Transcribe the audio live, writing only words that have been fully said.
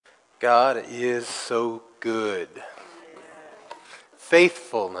God is so good.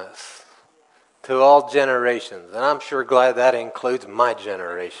 Faithfulness to all generations. And I'm sure glad that includes my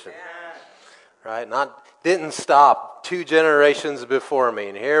generation. Right? Didn't stop 2 generations before me.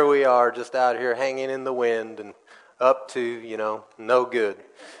 And here we are just out here hanging in the wind and up to, no good.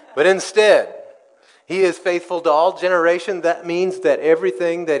 But instead, He is faithful to all generations. That means that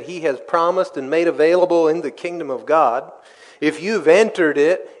everything that He has promised and made available in the kingdom of God, if you've entered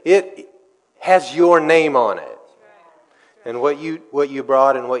it, it has your name on it. And what you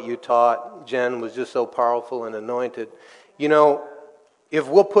brought and what you taught, Jen, was just so powerful and anointed. If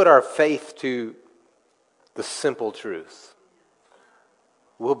we'll put our faith to the simple truth,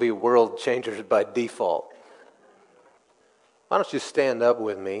 we'll be world changers by default. Why don't you stand up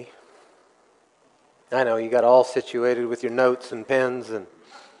with me? I know you got all situated with your notes and pens, and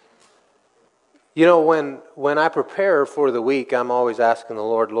when I prepare for the week, I'm always asking the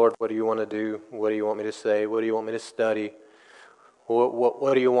Lord, what do you want to do? What do you want me to say? What do you want me to study?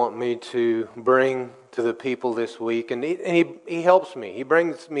 What do you want me to bring to the people this week? And he helps me. He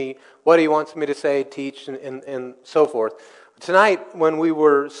brings me what He wants me to say, teach, and so forth. Tonight, when we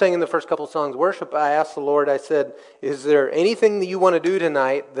were singing the first couple songs of worship, I asked the Lord, I said, is there anything that you want to do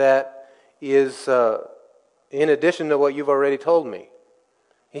tonight that is in addition to what you've already told me?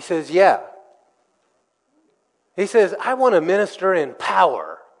 He says, yeah. He says, I want to minister in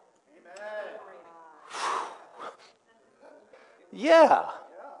power. Yeah.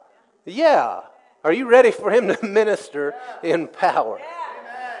 Yeah. Are you ready for Him to minister in power?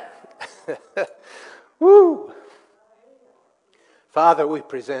 Woo. Father, we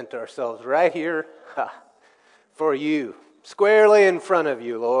present ourselves right here for You, squarely in front of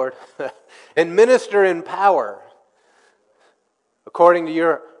You, Lord, and minister in power according to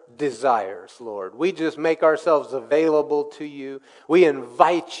Your desires, Lord. We just make ourselves available to You. We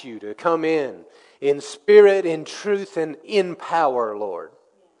invite You to come in spirit, in truth, and in power, Lord.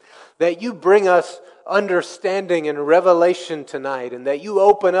 That You bring us understanding and revelation tonight, and that You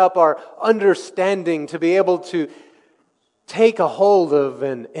open up our understanding to be able to take a hold of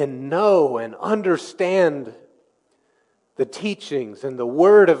and know and understand the teachings and the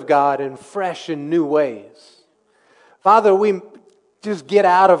Word of God in fresh and new ways. Father, we just get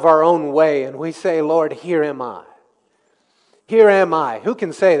out of our own way and we say, Lord, here am I. Here am I. Who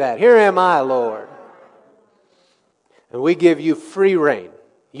can say that? Here am I, Lord. And we give You free rein.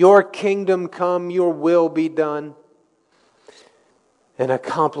 Your kingdom come, Your will be done, and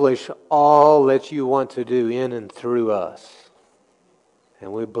accomplish all that You want to do in and through us.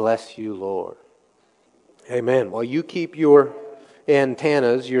 And we bless You, Lord. Amen. Well, you keep your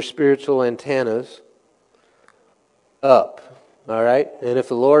antennas, your spiritual antennas, up. All right? And if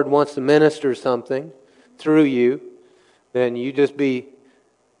the Lord wants to minister something through you, then you just be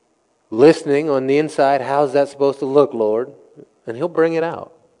listening on the inside. How's that supposed to look, Lord? And He'll bring it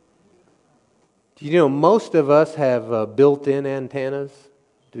out. Most of us have built-in antennas.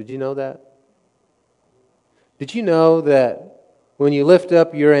 Did you know that? Did you know that when you lift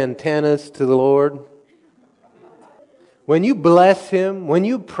up your antennas to the Lord, when you bless Him, when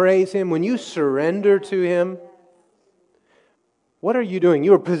you praise Him, when you surrender to Him, what are you doing?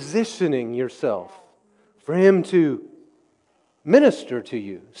 You are positioning yourself for Him to minister to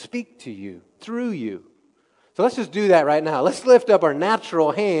you, speak to you, through you. So let's just do that right now. Let's lift up our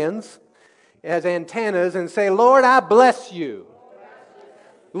natural hands as antennas and say, Lord, I bless You.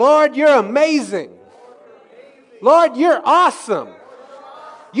 Lord, You're amazing. Lord, You're awesome.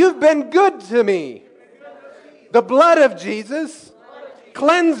 You've been good to me. The blood of Jesus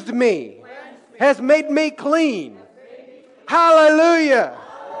cleansed me, has made me clean. Hallelujah.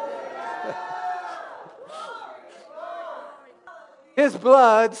 His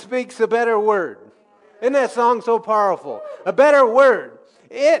blood speaks a better word. Isn't that song so powerful? A better word.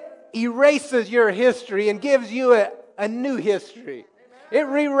 It erases your history and gives you a new history. It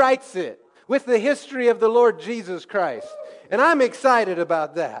rewrites it with the history of the Lord Jesus Christ. And I'm excited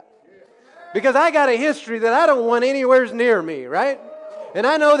about that. Because I got a history that I don't want anywhere near me, right? And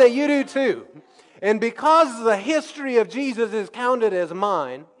I know that you do too. And because the history of Jesus is counted as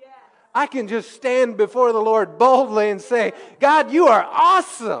mine, I can just stand before the Lord boldly and say, God, You are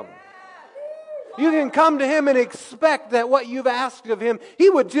awesome. You can come to Him and expect that what you've asked of Him, He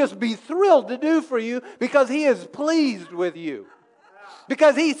would just be thrilled to do for you because He is pleased with you.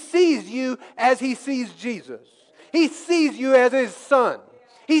 Because He sees you as He sees Jesus. He sees you as His Son.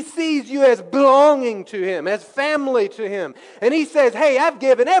 He sees you as belonging to Him, as family to Him. And He says, hey, I've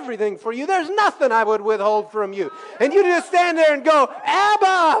given everything for you. There's nothing I would withhold from you. And you just stand there and go,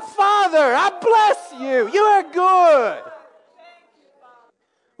 Abba, Father, I bless You. You are good.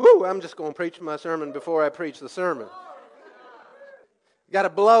 Woo, Woo! I'm just going to preach my sermon before I preach the sermon. Got to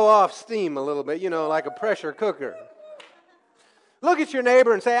blow off steam a little bit, like a pressure cooker. Look at your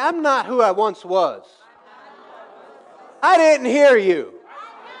neighbor and say, I'm not who I once was. I didn't hear you.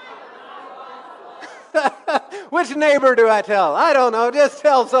 Which neighbor do I tell? I don't know. Just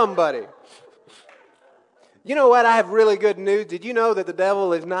tell somebody. You know what? I have really good news. Did you know that the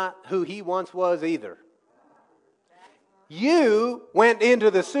devil is not who he once was either? You went into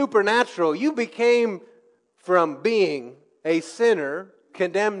the supernatural. You became from being a sinner,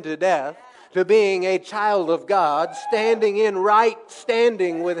 condemned to death, to being a child of God, standing in right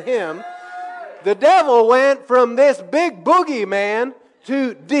standing with Him. The devil went from this big boogeyman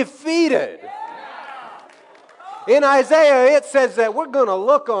to defeated. In Isaiah, it says that we're going to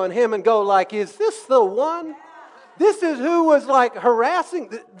look on him and go like, is this the one? This is who was like harassing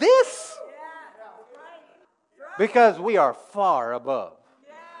this? Because we are far above.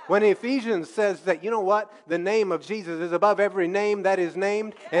 When Ephesians says that, you know what? The name of Jesus is above every name that is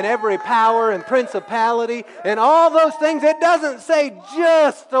named, and every power and principality and all those things. It doesn't say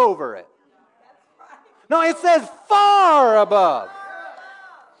just over it. No, it says far above.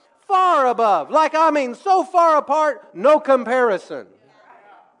 Far above. So far apart, no comparison.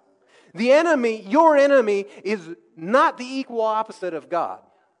 The enemy, your enemy, is not the equal opposite of God.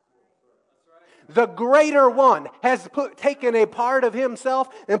 The greater one has taken a part of himself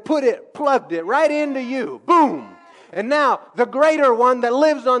and plugged it right into you. Boom. And now, the greater one that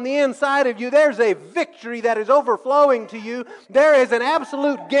lives on the inside of you, there's a victory that is overflowing to you. There is an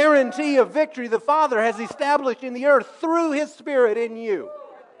absolute guarantee of victory the Father has established in the earth through His Spirit in you.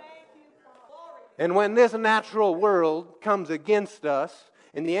 And when this natural world comes against us,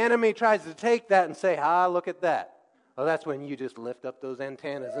 and the enemy tries to take that and say, look at that. Well, that's when you just lift up those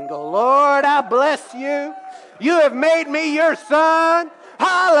antennas and go, Lord, I bless you. You have made me your son.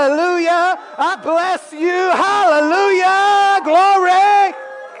 Hallelujah. I bless you. Hallelujah. Glory.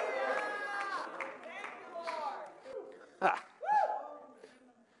 I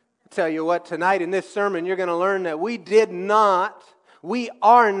tell you what, tonight in this sermon, you're going to learn that we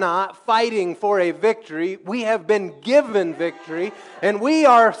are not fighting for a victory. We have been given victory, and we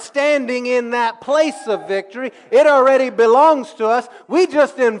are standing in that place of victory. It already belongs to us. We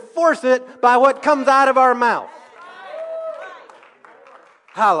just enforce it by what comes out of our mouth.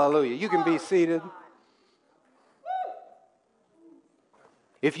 Hallelujah. You can be seated.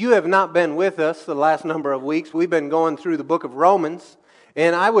 If you have not been with us the last number of weeks, we've been going through the book of Romans,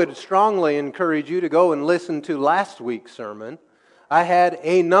 and I would strongly encourage you to go and listen to last week's sermon. I had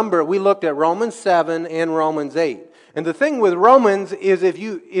we looked at Romans 7 and Romans 8. And the thing with Romans is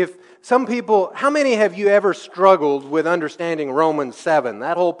if some people, how many have you ever struggled with understanding Romans 7?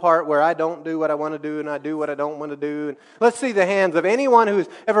 That whole part where I don't do what I want to do and I do what I don't want to do. And let's see the hands of anyone who's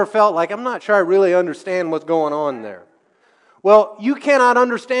ever felt like, I'm not sure I really understand what's going on there. Well, you cannot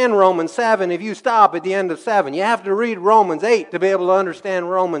understand Romans 7 if you stop at the end of 7. You have to read Romans 8 to be able to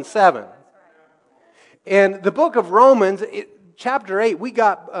understand Romans 7. And the book of Romans, Chapter 8, we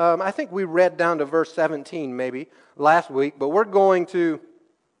got, I think we read down to verse 17 maybe last week, but we're going to,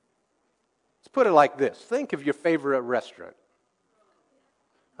 let's put it like this. Think of your favorite restaurant.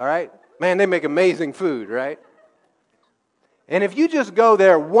 All right? Man, they make amazing food, right? And if you just go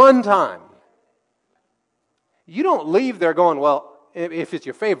there one time, you don't leave there going, well, if it's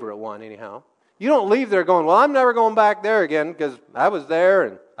your favorite one anyhow, you don't leave there going, well, I'm never going back there again because I was there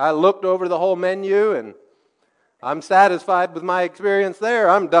and I looked over the whole menu and I'm satisfied with my experience there.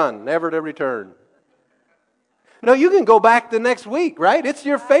 I'm done, never to return. No, you can go back the next week, right? It's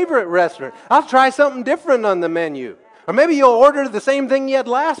your favorite restaurant. I'll try something different on the menu. Or maybe you'll order the same thing you had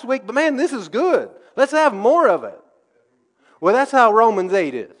last week, but man, this is good. Let's have more of it. Well, that's how Romans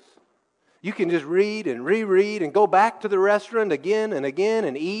 8 is. You can just read and reread and go back to the restaurant again and again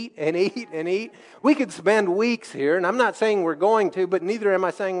and eat and eat and eat. We could spend weeks here, and I'm not saying we're going to, but neither am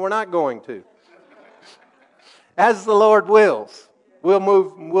I saying we're not going to. As the Lord wills, we'll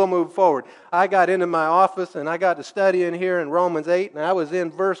move forward. I got into my office and I got to study in here in Romans 8, and I was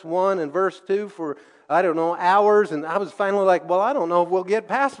in verse 1 and verse 2 for, hours, and I was finally like, well, I don't know if we'll get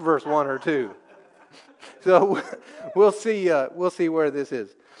past verse 1 or 2. So we'll see where this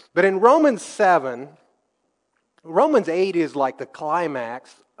is. But in Romans 7, Romans 8 is like the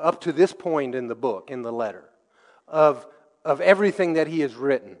climax up to this point in the book, in the letter, of everything that he has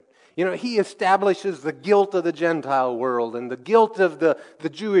written. He establishes the guilt of the Gentile world and the guilt of the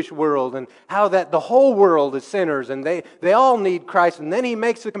Jewish world, and how that the whole world is sinners and they all need Christ. And then he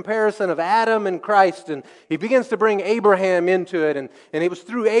makes a comparison of Adam and Christ, and he begins to bring Abraham into it. And it was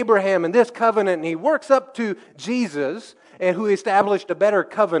through Abraham and this covenant, and he works up to Jesus, and who established a better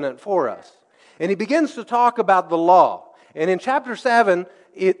covenant for us. And he begins to talk about the law. And in chapter 7,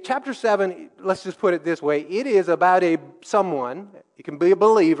 let's just put it this way, it is about someone, it can be a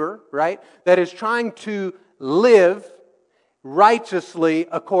believer, right, that is trying to live righteously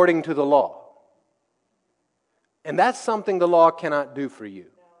according to the law. And that's something the law cannot do for you.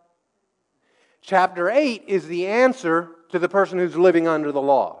 Chapter 8 is the answer to the person who's living under the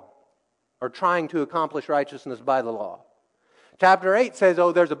law or trying to accomplish righteousness by the law. Chapter 8 says,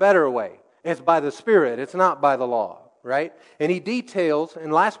 there's a better way. It's by the Spirit. It's not by the law, right? And he details,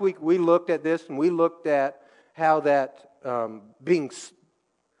 and last week we looked at this, and we looked at how that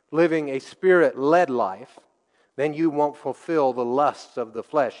living a Spirit-led life, then you won't fulfill the lusts of the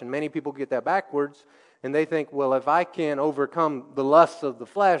flesh. And many people get that backwards, and they think, well, if I can overcome the lusts of the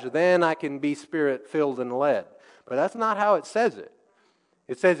flesh, then I can be Spirit-filled and led. But that's not how it says it.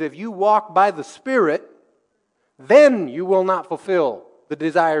 It says if you walk by the Spirit, then you will not fulfill the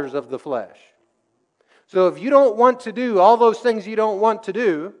desires of the flesh. So if you don't want to do all those things you don't want to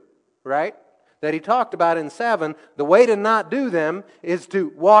do, right, that he talked about in 7, the way to not do them is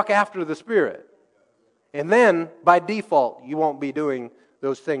to walk after the Spirit. And then, by default, you won't be doing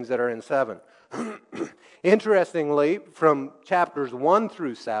those things that are in 7. Interestingly, from chapters 1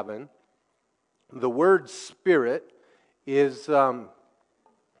 through 7, the word Spirit is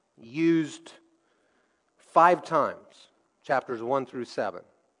used 5 times, chapters 1 through 7.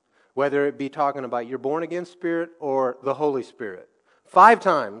 Whether it be talking about your born-again spirit or the Holy Spirit. 5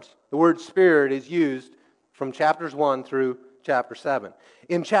 times the word Spirit is used from chapters 1 through chapter 7.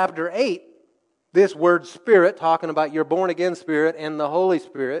 In chapter 8, this word Spirit, talking about your born-again spirit and the Holy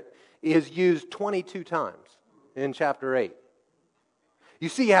Spirit, is used 22 times in chapter 8. You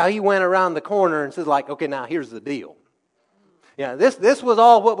see how he went around the corner and says, okay, now here's the deal. Yeah, this was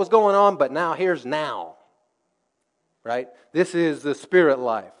all what was going on, but now here's now. Right? This is the Spirit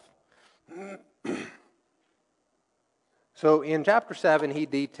life. So in chapter 7, he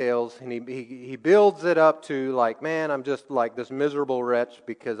details, and he builds it up to I'm just like this miserable wretch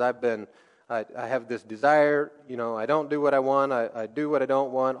because I have this desire, I don't do what I want, I do what I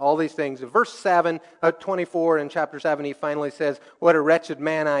don't want, all these things. In verse 24 in chapter 7, he finally says, what a wretched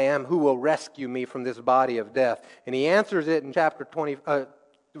man I am, who will rescue me from this body of death? And he answers it in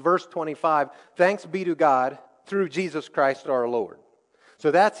verse 25, thanks be to God through Jesus Christ our Lord. So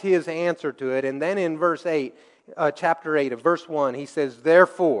that's his answer to it. And then in verse 8, chapter 8 of verse 1, he says,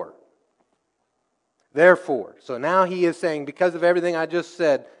 Therefore. So now he is saying, because of everything I just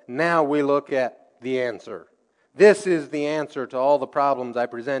said, now we look at the answer. This is the answer to all the problems I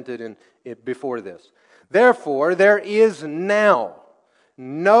presented in it before this. Therefore, there is now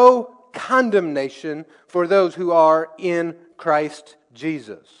no condemnation for those who are in Christ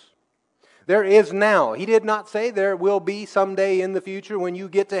Jesus. There is now. He did not say there will be someday in the future when you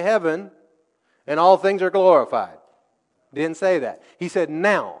get to heaven and all things are glorified. Didn't say that. He said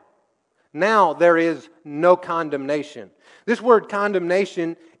now. Now there is no condemnation. This word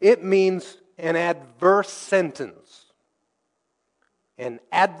condemnation, it means an adverse sentence. An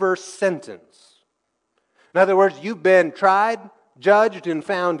adverse sentence. In other words, you've been tried, judged, and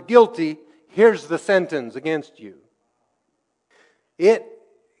found guilty. Here's the sentence against you. It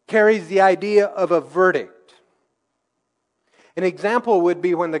carries the idea of a verdict. An example would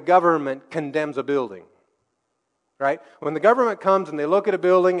be when the government condemns a building. Right? When the government comes and they look at a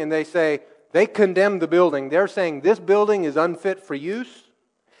building and they say, they condemn the building, they're saying this building is unfit for use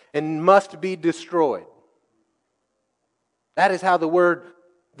and must be destroyed. That is how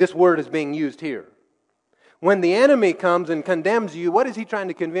this word is being used here. When the enemy comes and condemns you, what is he trying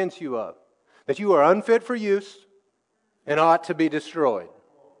to convince you of? That you are unfit for use and ought to be destroyed.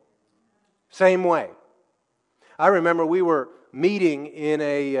 Same way. I remember we were meeting in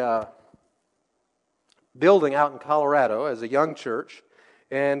a building out in Colorado as a young church,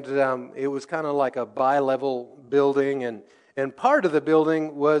 and it was kind of like a bi-level building, and part of the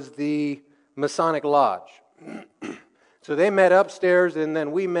building was the Masonic Lodge. So they met upstairs, and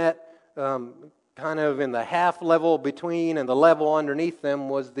then we met kind of in the half level between, and the level underneath them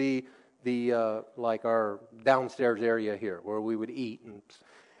was the like our downstairs area here where we would eat.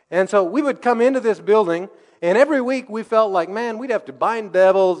 And so we would come into this building, and every week we felt like, man, we'd have to bind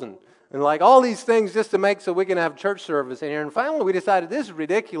devils and like all these things just to make so we can have church service in here. And finally we decided this is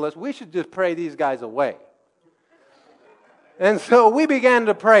ridiculous. We should just pray these guys away. And so we began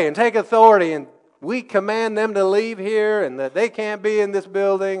to pray and take authority, and we command them to leave here and that they can't be in this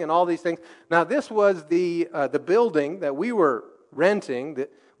building and all these things. Now, this was the building that we were renting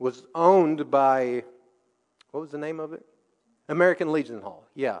that was owned by, what was the name of it? American Legion Hall,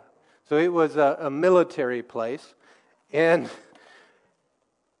 yeah. So it was a military place. And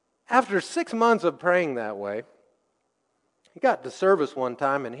after 6 months of praying that way, he got to service one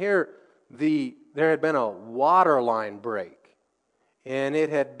time, and here there had been a water line break. And it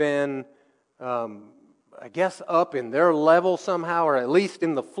had been, I guess, up in their level somehow, or at least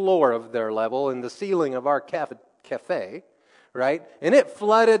in the floor of their level, in the ceiling of our cafe, right? And it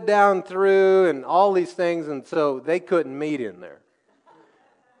flooded down through and all these things, and so they couldn't meet in there.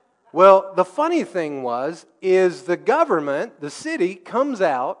 Well, the funny thing is the government, the city, comes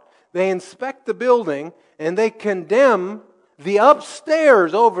out, they inspect the building, and they condemn the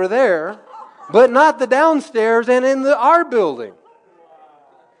upstairs over there, but not the downstairs and in our building.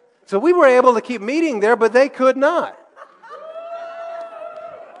 So we were able to keep meeting there, but they could not.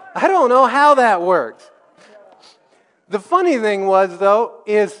 I don't know how that works. The funny thing though,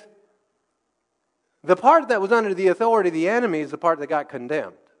 is the part that was under the authority of the enemy is the part that got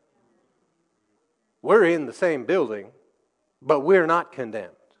condemned. We're in the same building, but we're not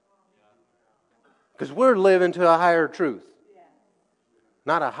condemned. Because we're living to a higher truth.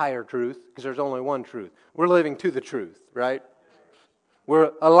 Not a higher truth, because there's only one truth. We're living to the truth, right?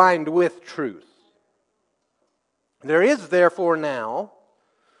 We're aligned with truth. There is therefore now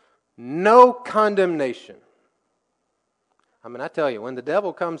no condemnation. I mean, I tell you, when the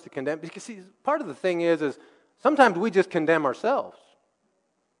devil comes to condemn, because see, part of the thing is sometimes we just condemn ourselves.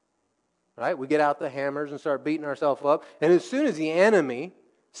 Right? We get out the hammers and start beating ourselves up. And as soon as the enemy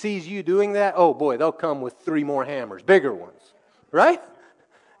sees you doing that, oh boy, they'll come with 3 more hammers, bigger ones. Right?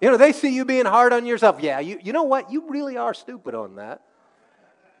 They see you being hard on yourself. Yeah, you know what? You really are stupid on that.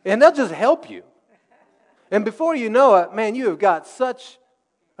 And they'll just help you. And before you know it, man, you have got such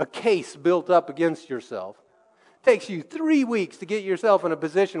a case built up against yourself. It takes you 3 weeks to get yourself in a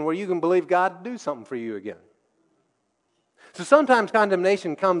position where you can believe God to do something for you again. So sometimes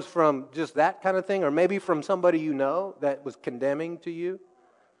condemnation comes from just that kind of thing, or maybe from somebody you know that was condemning to you.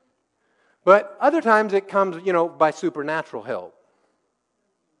 But other times it comes, by supernatural help.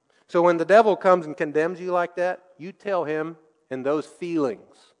 So when the devil comes and condemns you like that, you tell him and those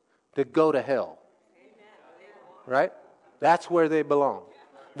feelings to go to hell. Right? That's where they belong.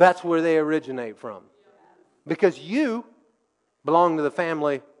 That's where they originate from. Because you belong to the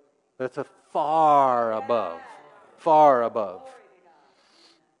family that's far above. Far above.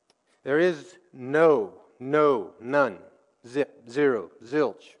 There is no, none, zip, zero,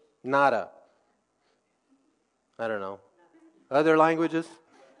 zilch, nada. I don't know. Other languages?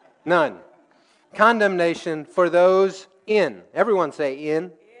 None. Condemnation for those in. Everyone say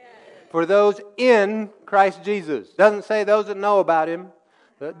in. For those in Christ Jesus. Doesn't say those that know about Him.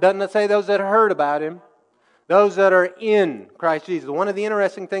 Doesn't say those that heard about Him. Those that are in Christ Jesus. One of the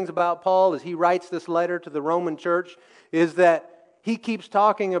interesting things about Paul as he writes this letter to the Roman church is that he keeps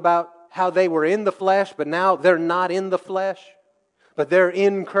talking about how they were in the flesh, but now they're not in the flesh, but they're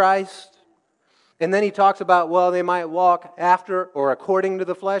in Christ. And then he talks about, well, they might walk after or according to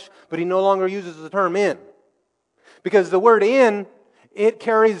the flesh, but he no longer uses the term in. Because the word in, it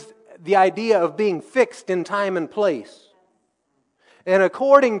carries the idea of being fixed in time and place. And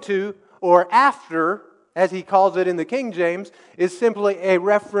according to or after, as he calls it in the King James, is simply a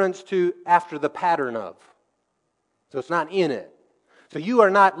reference to after the pattern of. So it's not in it. So you are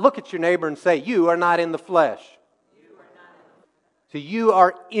not, look at your neighbor and say, you are not in the flesh. So you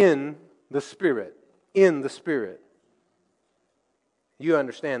are in the Spirit. In the Spirit. You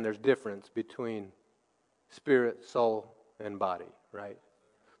understand there's difference between spirit, soul, and body, right?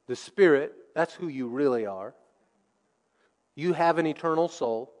 The Spirit, that's who you really are. You have an eternal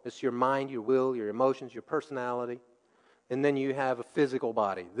soul. It's your mind, your will, your emotions, your personality. And then you have a physical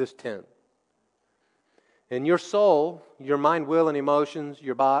body, this tent. And your soul, your mind, will, and emotions,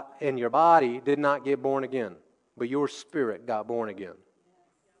 and your body did not get born again. But your spirit got born again.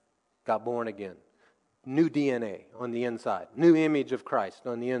 Got born again. New DNA on the inside. New image of Christ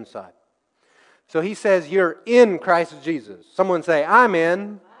on the inside. So he says you're in Christ Jesus. Someone say, I'm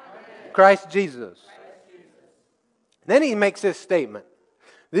in Christ Jesus. Then he makes this statement.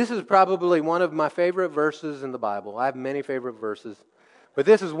 This is probably one of my favorite verses in the Bible. I have many favorite verses, but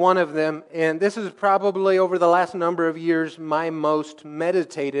this is one of them, and this is probably over the last number of years my most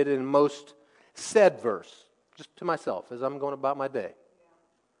meditated and most said verse, just to myself as I'm going about my day.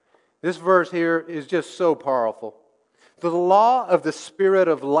 This verse here is just so powerful. The law of the Spirit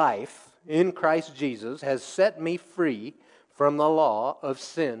of life in Christ Jesus has set me free from the law of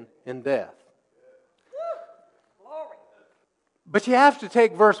sin and death. But you have to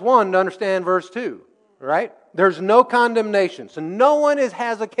take verse 1 to understand verse 2, right? There's no condemnation. So no one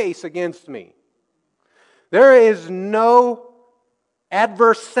has a case against me. There is no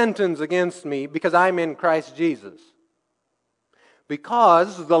adverse sentence against me because I'm in Christ Jesus.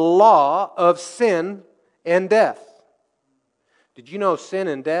 Because the law of sin and death. Did you know sin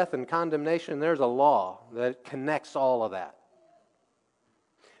and death and condemnation, there's a law that connects all of that.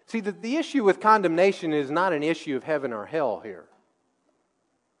 See, the issue with condemnation is not an issue of heaven or hell here.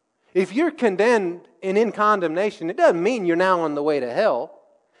 If you're condemned and in condemnation, it doesn't mean you're now on the way to hell.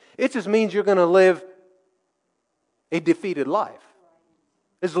 It just means you're going to live a defeated life.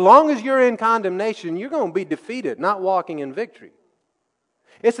 As long as you're in condemnation, you're going to be defeated, not walking in victory.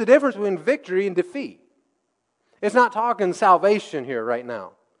 It's the difference between victory and defeat. It's not talking salvation here right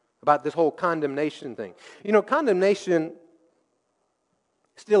now, about this whole condemnation thing. You know, condemnation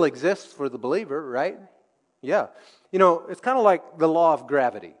still exists for the believer, right? Yeah. You know, it's kind of like the law of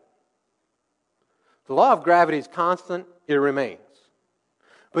gravity. The law of gravity is constant, it remains.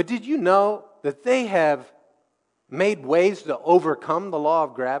 But did you know that they have made ways to overcome the law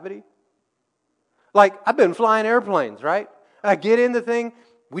of gravity? Like, I've been flying airplanes, right? I get in the thing,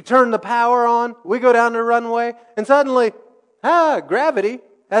 we turn the power on, we go down the runway, and suddenly, gravity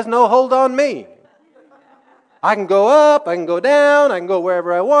has no hold on me. I can go up, I can go down, I can go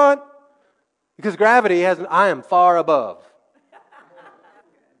wherever I want, because gravity I am far above.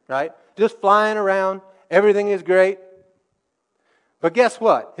 Right? Just flying around, everything is great. But guess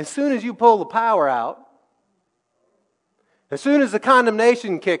what? As soon as you pull the power out, as soon as the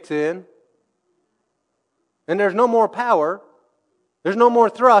condemnation kicks in, and there's no more power, there's no more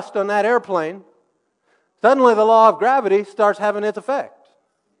thrust on that airplane, suddenly the law of gravity starts having its effect.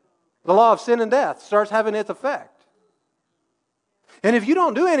 The law of sin and death starts having its effect. And if you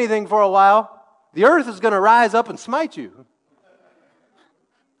don't do anything for a while, the earth is going to rise up and smite you.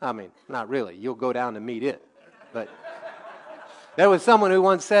 I mean, not really. You'll go down to meet it. But there was someone who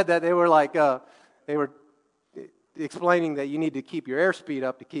once said that they were explaining that you need to keep your airspeed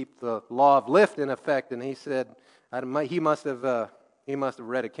up to keep the law of lift in effect. And he said he must have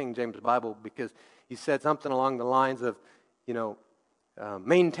read a King James Bible, because he said something along the lines of,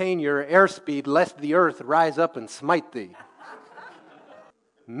 maintain your airspeed lest the earth rise up and smite thee.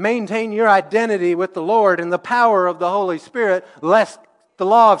 Maintain your identity with the Lord and the power of the Holy Spirit, lest the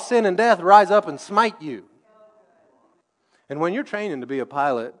law of sin and death rise up and smite you. And when you're training to be a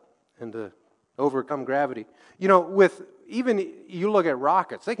pilot and to overcome gravity, you look at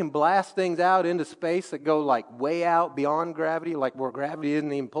rockets, they can blast things out into space that go like way out beyond gravity, like where gravity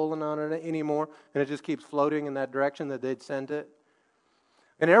isn't even pulling on it anymore, and it just keeps floating in that direction that they'd sent it.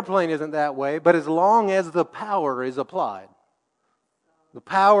 An airplane isn't that way, but as long as the power is applied, the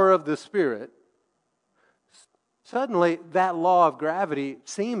power of the Spirit, suddenly that law of gravity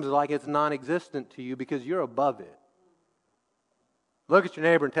seems like it's non-existent to you because you're above it. Look at your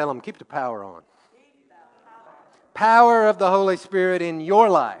neighbor and tell him, keep the power on. Power of the Holy Spirit in your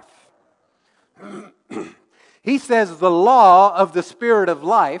life. He says the law of the Spirit of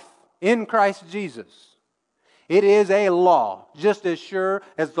life in Christ Jesus. It is a law, just as sure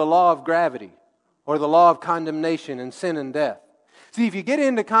as the law of gravity or the law of condemnation and sin and death. See, if you get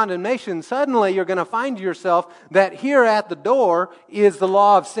into condemnation, suddenly you're going to find yourself that here at the door is the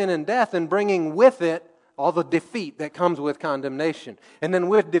law of sin and death, and bringing with it all the defeat that comes with condemnation. And then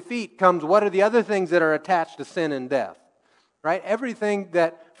with defeat comes, what are the other things that are attached to sin and death? Right? Everything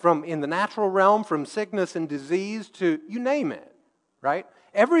that from in the natural realm, from sickness and disease to you name it. Right?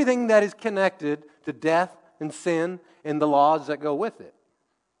 Everything that is connected to death and sin and the laws that go with it.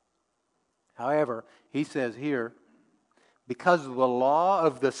 However, he says here, because of the law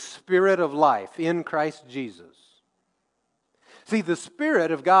of the Spirit of life in Christ Jesus. See, the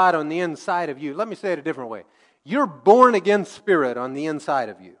Spirit of God on the inside of you, let me say it a different way. You're born again spirit on the inside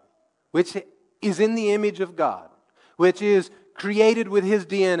of you, which is in the image of God, which is created with His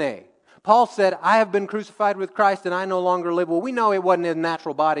DNA. Paul said, I have been crucified with Christ and I no longer live. Well, we know it wasn't his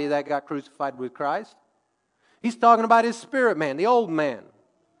natural body that got crucified with Christ. He's talking about his spirit man, the old man.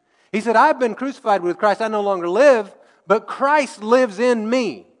 He said, I've been crucified with Christ, I no longer live, but Christ lives in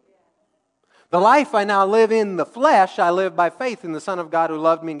me. The life I now live in the flesh, I live by faith in the Son of God who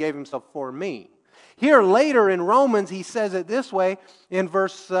loved me and gave Himself for me. Here later in Romans, he says it this way in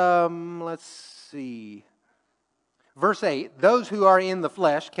verse 8, those who are in the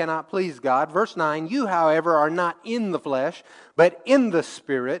flesh cannot please God. Verse 9, you, however, are not in the flesh, but in the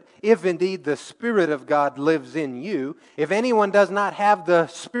Spirit, if indeed the Spirit of God lives in you. If anyone does not have the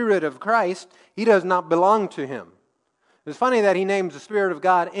Spirit of Christ, he does not belong to Him. It's funny that he names the Spirit of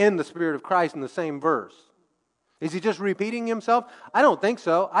God and the Spirit of Christ in the same verse. Is he just repeating himself? I don't think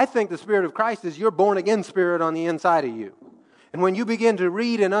so. I think the Spirit of Christ is your born-again spirit on the inside of you. And when you begin to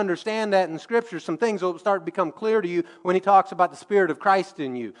read and understand that in Scripture, some things will start to become clear to you when he talks about the Spirit of Christ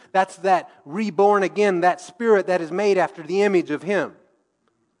in you. That's that reborn again, that spirit that is made after the image of Him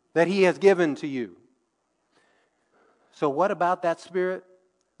that He has given to you. So what about that Spirit?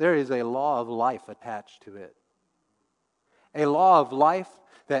 There is a law of life attached to it. A law of life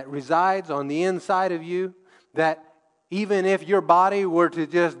that resides on the inside of you, that even if your body were to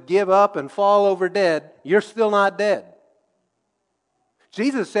just give up and fall over dead, you're still not dead.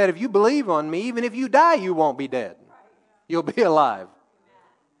 Jesus said, if you believe on me, even if you die, you won't be dead. You'll be alive.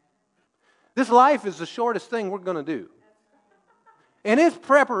 This life is the shortest thing we're going to do. And it's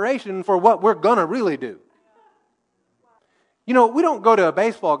preparation for what we're going to really do. You know, we don't go to a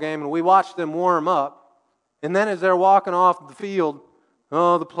baseball game and we watch them warm up, and then as they're walking off the field,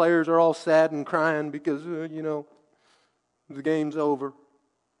 oh, the players are all sad and crying because, the game's over.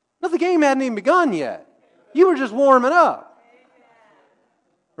 No, the game hadn't even begun yet. You were just warming up.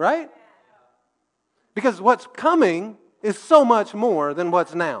 Right? Because what's coming is so much more than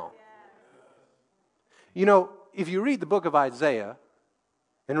what's now. You know, if you read the book of Isaiah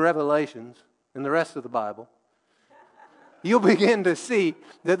and Revelations and the rest of the Bible, you'll begin to see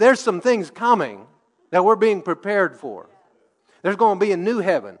that there's some things coming that we're being prepared for. There's going to be a new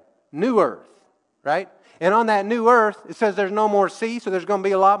heaven, new earth, right? And on that new earth, it says there's no more sea, so there's going to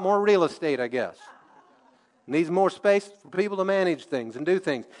be a lot more real estate, I guess. Needs more space for people to manage things and do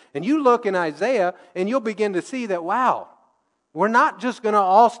things. And you look in Isaiah and you'll begin to see that, wow, we're not just going to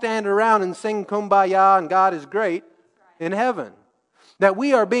all stand around and sing Kumbaya and God is great in heaven. That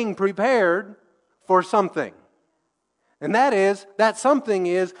we are being prepared for something. And that something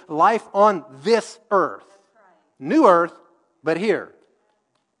is life on this earth. New earth, but here.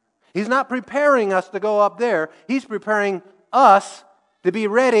 He's not preparing us to go up there. He's preparing us to be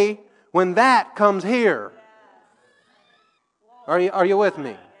ready when that comes here. Are you with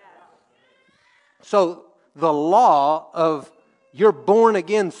me? So the law of your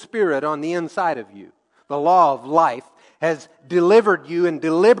born-again spirit on the inside of you, the law of life, has delivered you and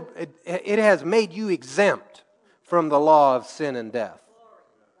it has made you exempt from the law of sin and death.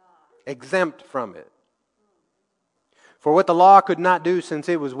 Exempt from it. For what the law could not do since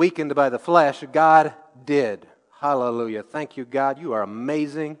it was weakened by the flesh, God did. Hallelujah. Thank you, God. You are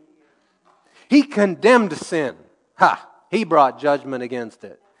amazing. He condemned sin. He brought judgment against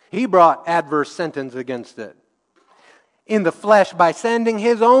it. He brought adverse sentence against it. In the flesh by sending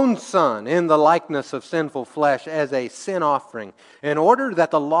His own Son in the likeness of sinful flesh as a sin offering, in order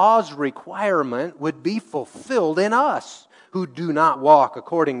that the law's requirement would be fulfilled in us who do not walk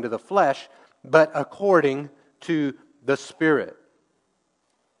according to the flesh, but according to the Spirit.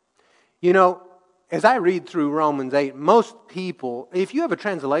 You know, as I read through Romans 8, most people, if you have a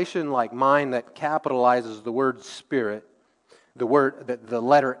translation like mine that capitalizes the word Spirit, the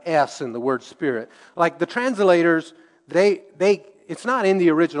letter S in the word Spirit, like the translators, it's not in the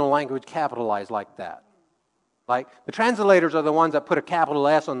original language capitalized like that. Like the translators are the ones that put a capital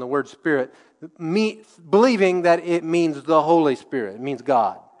S on the word Spirit, believing that it means the Holy Spirit, it means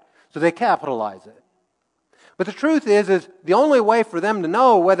God. So they capitalize it. But the truth is the only way for them to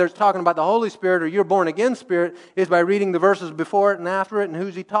know whether it's talking about the Holy Spirit or your born-again spirit is by reading the verses before it and after it and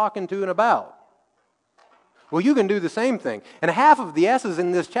who's He talking to and about. Well, you can do the same thing. And half of the S's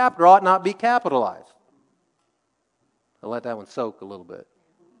in this chapter ought not be capitalized. I'll let that one soak a little bit.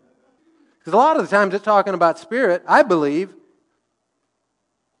 Because a lot of the times it's talking about spirit, I believe,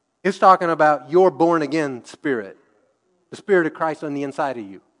 it's talking about your born-again spirit. The Spirit of Christ on the inside of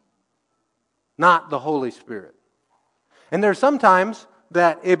you. Not the Holy Spirit. And there's sometimes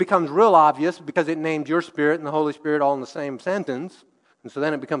that it becomes real obvious because it names your spirit and the Holy Spirit all in the same sentence. And so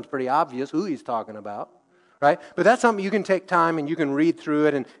then it becomes pretty obvious who He's talking about. Right? But that's something you can take time and you can read through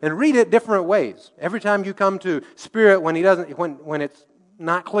it and read it different ways. Every time you come to Spirit when it's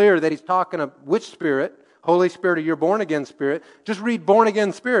not clear that He's talking of which Spirit, Holy Spirit or your born-again spirit, just read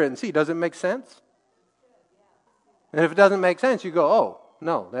born-again spirit and see, does it make sense? And if it doesn't make sense, you go, oh,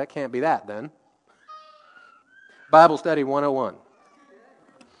 no, that can't be that then. Bible Study 101.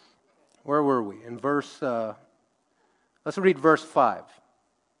 Where were we? In let's read verse 5.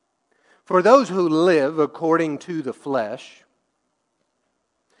 For those who live according to the flesh.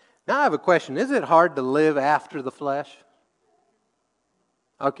 Now I have a question. Is it hard to live after the flesh?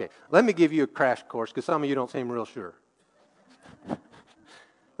 Okay, let me give you a crash course because some of you don't seem real sure.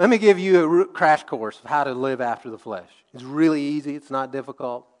 Let me give you a crash course of how to live after the flesh. It's really easy. It's not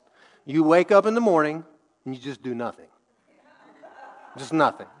difficult. You wake up in the morning and you just do nothing. Just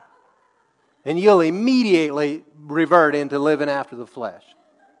nothing. And you'll immediately revert into living after the flesh.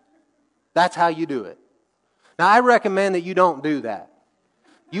 That's how you do it. Now, I recommend that you don't do that.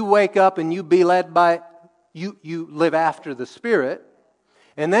 You wake up and you be led by, you live after the Spirit,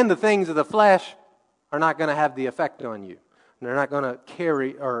 and then the things of the flesh are not going to have the effect on you. They're not going to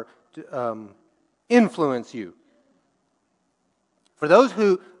carry or influence you. For those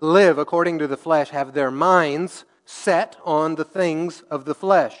who live according to the flesh have their minds set on the things of the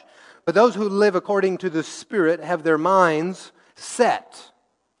flesh. But those who live according to the Spirit have their minds set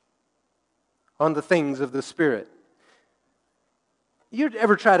on the things of the Spirit. You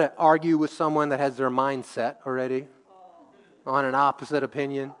ever try to argue with someone that has their mind set already on an opposite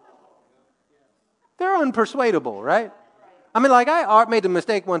opinion? They're unpersuadable, right? I mean, like I made the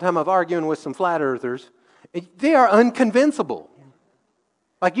mistake one time of arguing with some flat earthers. They are unconvincible.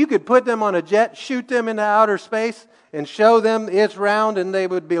 Like you could put them on a jet, shoot them into outer space, and show them it's round, and they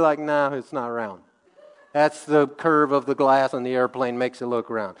would be like, no, it's not round. That's the curve of the glass on the airplane makes it look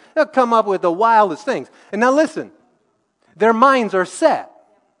round. They'll come up with the wildest things. And now listen, their minds are set,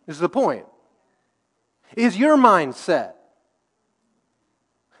 is the point. Is your mind set?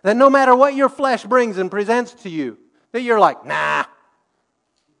 That no matter what your flesh brings and presents to you, that you're like, nah,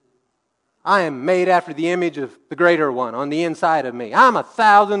 I am made after the image of the greater one on the inside of me. I'm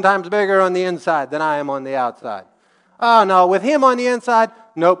 1,000 times bigger on the inside than I am on the outside. Oh no, with him on the inside,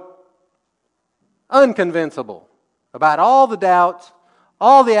 nope. Unconvincible about all the doubts,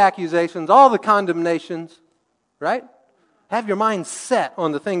 all the accusations, all the condemnations, right? Have your mind set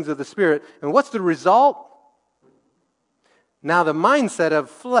on the things of the Spirit. And what's the result? Now the mindset of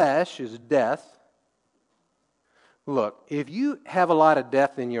flesh is death. Look, if you have a lot of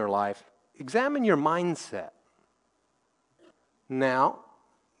death in your life, examine your mindset. Now,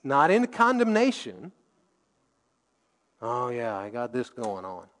 not in condemnation. Oh yeah, I got this going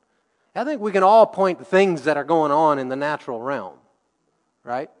on. I think we can all point to things that are going on in the natural realm,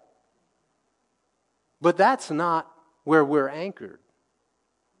 right? But that's not where we're anchored.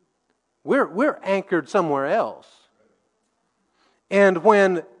 We're anchored somewhere else. And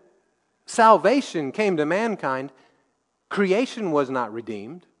when salvation came to mankind, creation was not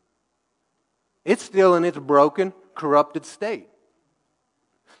redeemed. It's still in its broken, corrupted state.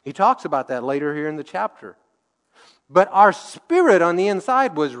 He talks about that later here in the chapter. But our spirit on the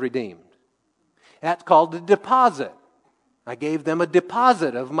inside was redeemed. That's called a deposit. I gave them a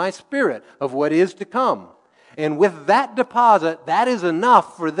deposit of my spirit, of what is to come. And with that deposit, that is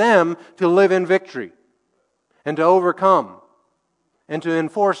enough for them to live in victory and to overcome and to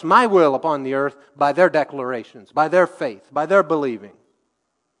enforce my will upon the earth by their declarations, by their faith, by their believing.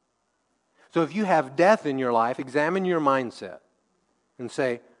 So if you have death in your life, examine your mindset and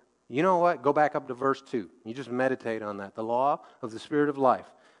say, you know what? Go back up to verse 2. You just meditate on that. The law of the Spirit of life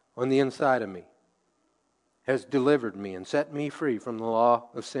on the inside of me has delivered me and set me free from the law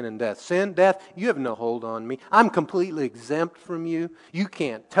of sin and death. Sin, death, you have no hold on me. I'm completely exempt from you. You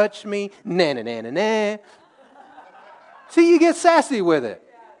can't touch me. Nah, nah, nah, nah, nah. See, you get sassy with it.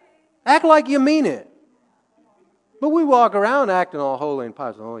 Act like you mean it. But we walk around acting all holy and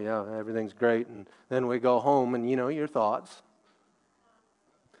pious. Oh, yeah, everything's great. And then we go home and, your thoughts.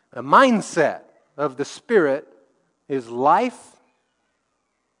 The mindset of the Spirit is life.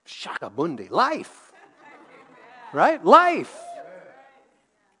 Shakabundi. Life. Right? Life.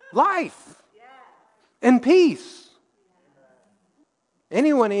 Life. And peace.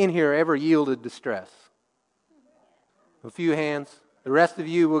 Anyone in here ever yielded to stress? A few hands. The rest of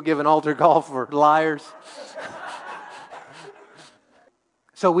you will give an altar call for liars.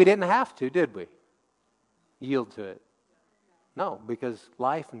 So we didn't have to, did we? Yield to it. No, because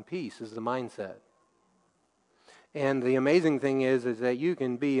life and peace is the mindset. And the amazing thing is that you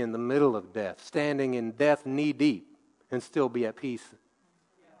can be in the middle of death, standing in death knee deep, and still be at peace.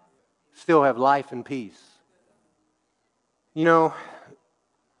 Still have life and peace.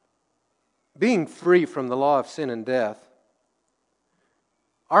 Being free from the law of sin and death,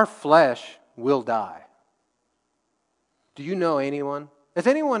 our flesh will die. Do you know anyone? Is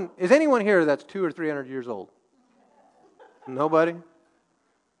anyone here that's 200 or 300 years old? Nobody?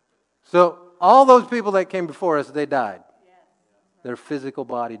 So all those people that came before us, they died. Their physical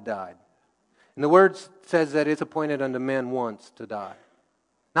body died. And the word says that it's appointed unto men once to die.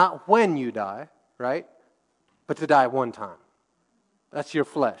 Not when you die, right? But to die one time. That's your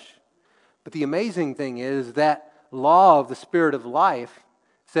flesh. But the amazing thing is that law of the Spirit of life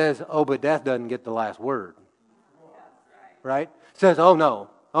says, oh, but death doesn't get the last word. Right? Says, oh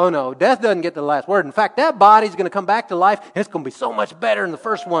no, death doesn't get the last word. In fact, that body's going to come back to life, and it's going to be so much better than the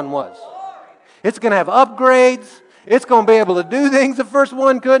first one was. It's going to have upgrades. It's going to be able to do things the first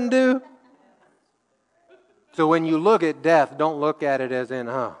one couldn't do. So when you look at death, don't look at it as in,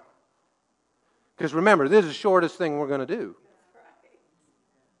 Because remember, this is the shortest thing we're going to do.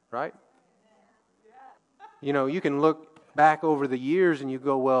 Right? You know, you can look back over the years and you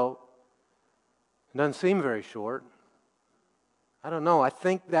go, well, it doesn't seem very short. I don't know. I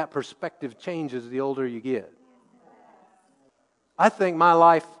think that perspective changes the older you get. I think my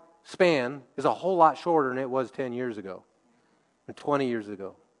life span is a whole lot shorter than it was 10 years ago, or 20 years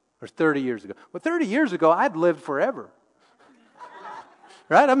ago, or 30 years ago. But 30 years ago, I'd lived forever.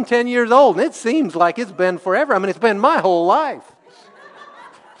 Right? I'm 10 years old, and it seems like it's been forever. I mean, it's been my whole life.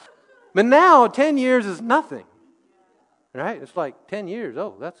 But now, 10 years is nothing. Right? It's like 10 years.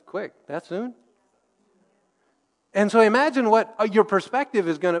 Oh, that's quick. That soon? And so imagine what your perspective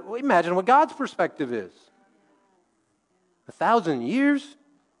is going to... Imagine what God's perspective is. 1,000 years?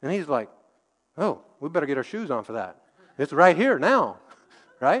 And He's like, oh, we better get our shoes on for that. It's right here now.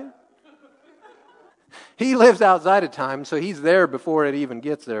 Right? He lives outside of time, so He's there before it even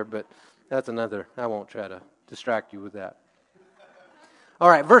gets there. But that's another... I won't try to distract you with that. All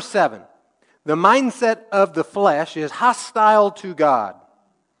right, verse 7. The mindset of the flesh is hostile to God.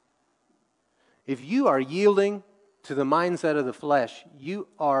 If you are yielding to the mindset of the flesh, you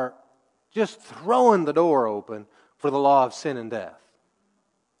are just throwing the door open for the law of sin and death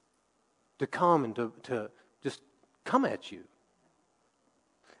to come and to just come at you.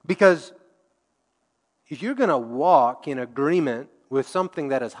 Because if you're going to walk in agreement with something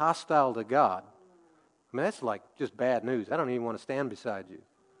that is hostile to God, I mean, that's like just bad news. I don't even want to stand beside you.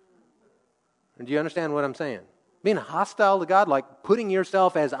 And do you understand what I'm saying? Being hostile to God, like putting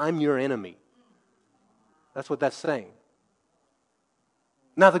yourself as I'm your enemy. That's what that's saying.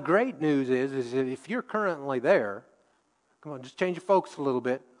 Now, the great news is that if you're currently there, come on, just change your focus a little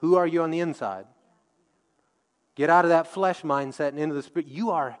bit. Who are you on the inside? Get out of that flesh mindset and into the spirit.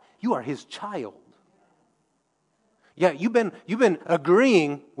 You are His child. Yeah, you've been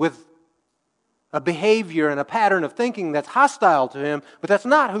agreeing with a behavior and a pattern of thinking that's hostile to Him, but that's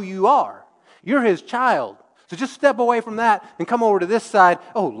not who you are. You're His child. So just step away from that and come over to this side.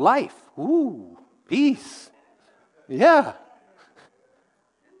 Oh, life. Ooh, peace. Yeah.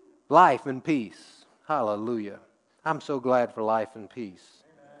 Life and peace. Hallelujah. I'm so glad for life and peace.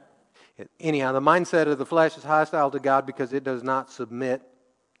 Anyhow, the mindset of the flesh is hostile to God because it does not submit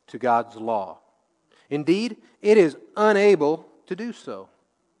to God's law. Indeed, it is unable to do so.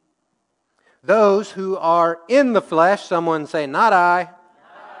 Those who are in the flesh, someone say, not I.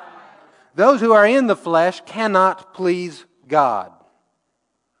 Those who are in the flesh cannot please God.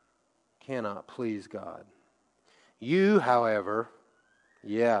 Cannot please God. You, however,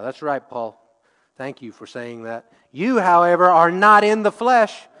 yeah, that's right, Paul. Thank you for saying that. You, however, are not in the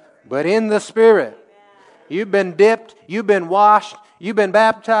flesh, but in the Spirit. You've been dipped, you've been washed, you've been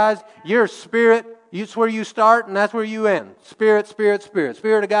baptized, your spirit, it's where you start and that's where you end. Spirit, Spirit, Spirit.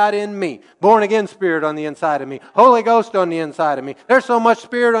 Spirit of God in me. Born again Spirit on the inside of me. Holy Ghost on the inside of me. There's so much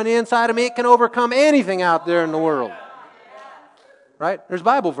Spirit on the inside of me, it can overcome anything out there in the world. Right? There's a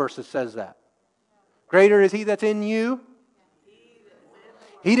Bible verse that says that. Greater is He that's in you.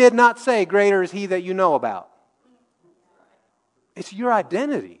 He did not say greater is He that you know about. It's your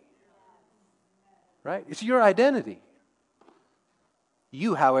identity. Right? It's your identity.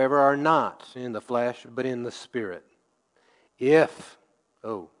 You, however, are not in the flesh, but in the Spirit. If,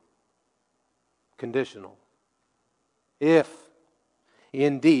 conditional. If,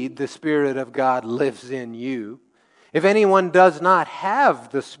 indeed, the Spirit of God lives in you. If anyone does not have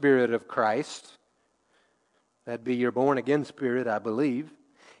the Spirit of Christ, that'd be your born-again spirit, I believe,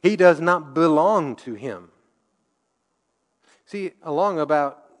 he does not belong to Him. See, along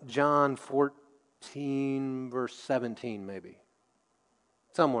about John 14, verse 17, maybe.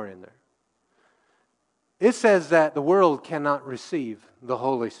 Somewhere in there. It says that the world cannot receive the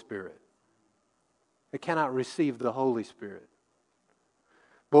Holy Spirit. It cannot receive the Holy Spirit.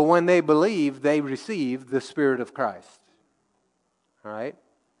 But when they believe, they receive the Spirit of Christ. All right?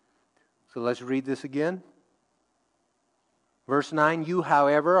 So let's read this again. Verse 9, you,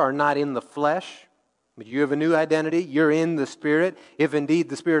 however, are not in the flesh, but you have a new identity. You're in the Spirit. If indeed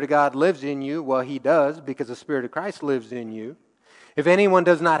the Spirit of God lives in you, well, He does, because the Spirit of Christ lives in you. If anyone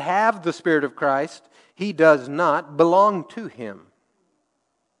does not have the Spirit of Christ, he does not belong to Him.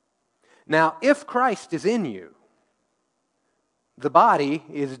 Now, if Christ is in you, the body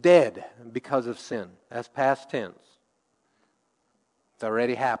is dead because of sin. That's past tense. It's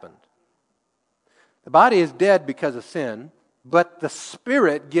already happened. The body is dead because of sin, but the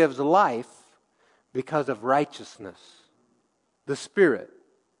Spirit gives life because of righteousness. The Spirit.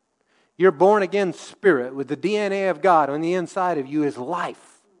 Your born-again spirit with the DNA of God on the inside of you is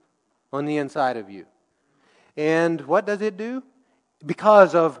life on the inside of you. And what does it do?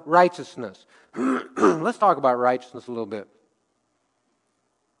 Because of righteousness. Let's talk about righteousness a little bit.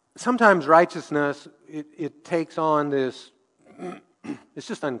 Sometimes righteousness, it takes on this, it's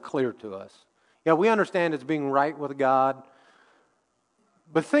just unclear to us. Yeah, we understand it's being right with God,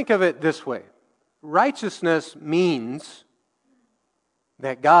 but think of it this way. Righteousness means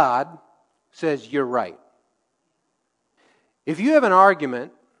that God says you're right. If you have an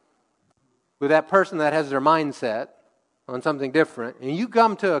argument with that person that has their mindset on something different, and you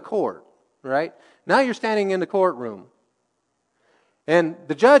come to a court, right? Now you're standing in the courtroom, and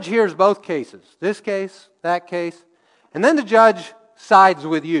the judge hears both cases, this case, that case, and then the judge sides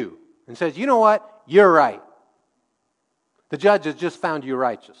with you and says, you know what? You're right. The judge has just found you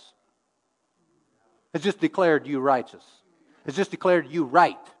righteous. Has just declared you righteous. Has just declared you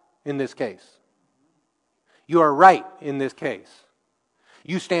right in this case. You are right in this case.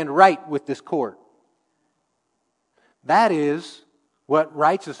 You stand right with this court. That is what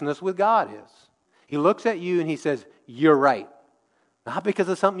righteousness with God is. He looks at you and he says, you're right. Not because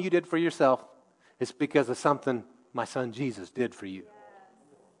of something you did for yourself. It's because of something my son Jesus did for you.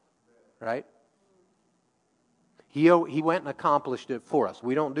 Right? He went and accomplished it for us.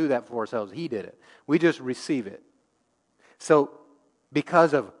 We don't do that for ourselves. He did it. We just receive it. So,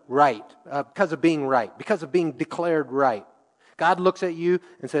 because of being right, because of being declared right, God looks at you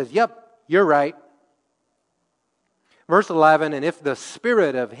and says, yep, you're right. Verse 11, and if the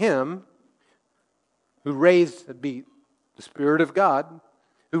Spirit of Him who raised, it'd be the Spirit of God,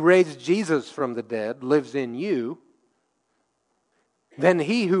 who raised Jesus from the dead, lives in you, then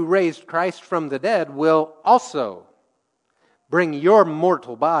He who raised Christ from the dead will also bring your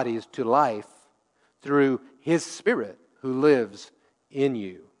mortal bodies to life through His Spirit who lives in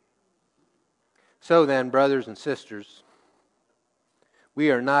you. So then, brothers and sisters, we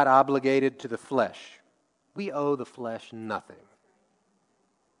are not obligated to the flesh. We owe the flesh nothing.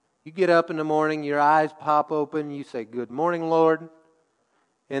 You get up in the morning, your eyes pop open, you say, good morning, Lord.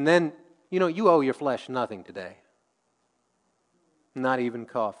 And then, you owe your flesh nothing today. Not even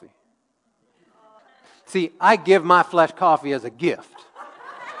coffee. See, I give my flesh coffee as a gift.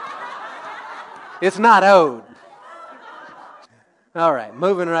 It's not owed. All right,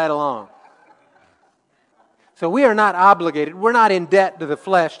 moving right along. So we are not obligated, we're not in debt to the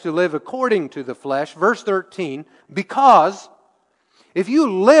flesh to live according to the flesh. Verse 13, because if you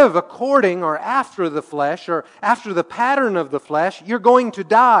live according or after the flesh or after the pattern of the flesh, you're going to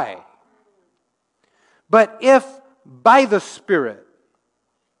die. But if by the Spirit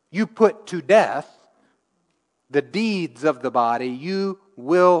you put to death the deeds of the body, you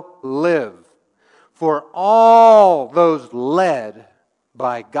will live. For all those led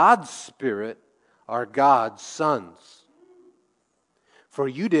by God's Spirit are God's sons. For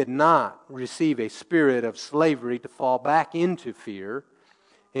you did not receive a spirit of slavery to fall back into fear.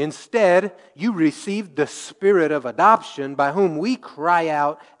 Instead, you received the Spirit of adoption by whom we cry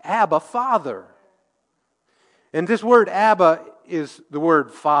out, Abba, Father. And this word Abba is the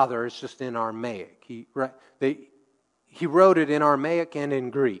word Father. It's just in Aramaic. He wrote it in Aramaic and in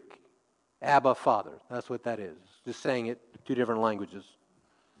Greek. Abba, Father. That's what that is. Just saying it in two different languages.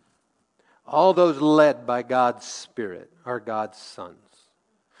 All those led by God's Spirit are God's sons.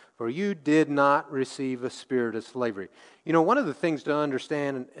 For you did not receive a spirit of slavery. One of the things to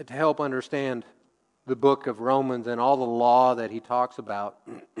understand, to help understand the book of Romans and all the law that he talks about,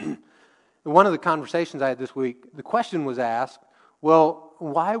 one of the conversations I had this week, the question was asked, well,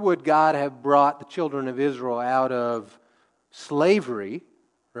 why would God have brought the children of Israel out of slavery,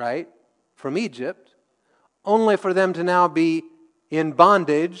 right, from Egypt, only for them to now be in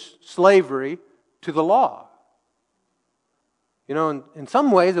bondage, slavery, to the law? In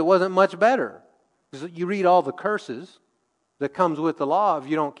some ways it wasn't much better. You read all the curses that comes with the law. If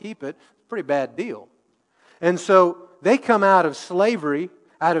you don't keep it, it's a pretty bad deal. And so they come out of slavery,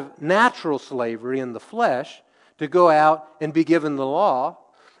 out of natural slavery in the flesh, to go out and be given the law.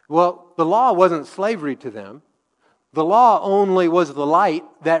 Well, the law wasn't slavery to them. The law only was the light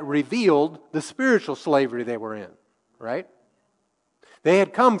that revealed the spiritual slavery they were in, right? They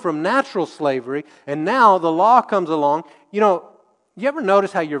had come from natural slavery, and now the law comes along. You ever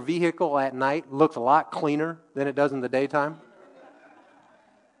notice how your vehicle at night looks a lot cleaner than it does in the daytime?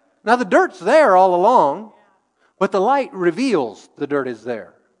 Now, the dirt's there all along, but the light reveals the dirt is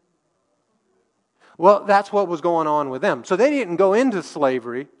there. Well, that's what was going on with them. So they didn't go into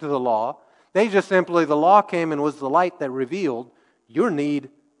slavery to the law. They just simply, the law came and was the light that revealed your need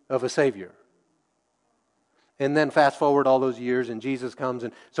of a Savior. And then fast forward all those years and Jesus comes.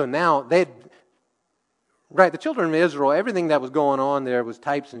 And so now the children of Israel, everything that was going on there was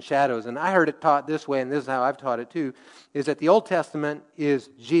types and shadows. And I heard it taught this way, and this is how I've taught it too, is that the Old Testament is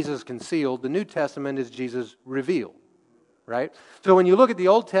Jesus concealed. The New Testament is Jesus revealed. Right? So when you look at the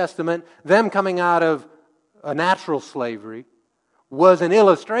Old Testament, them coming out of a natural slavery was an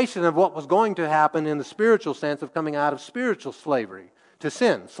illustration of what was going to happen in the spiritual sense of coming out of spiritual slavery to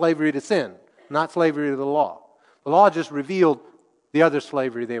sin, slavery to sin, not slavery to the law. The law just revealed the other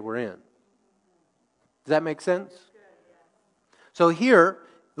slavery they were in. Does that make sense? So here,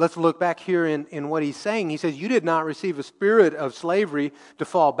 let's look back here in what he's saying. He says, you did not receive a spirit of slavery to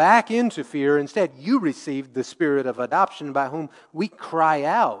fall back into fear. Instead, you received the spirit of adoption by whom we cry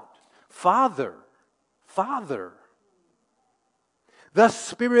out, Father, Father. The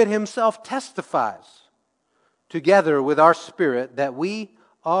Spirit Himself testifies together with our spirit that we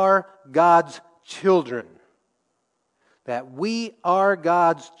are God's children. That we are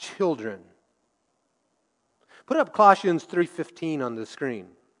God's children. Put up Colossians 3:15 on the screen.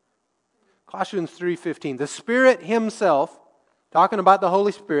 Colossians 3:15. The Spirit Himself, talking about the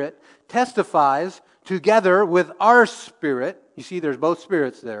Holy Spirit, testifies together with our spirit. You see, there's both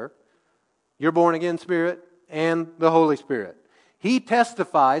spirits there. Your born again spirit and the Holy Spirit. He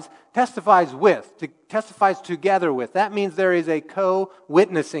testifies together with. That means there is a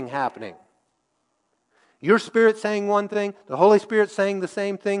co-witnessing happening. Your spirit saying one thing, the Holy Spirit saying the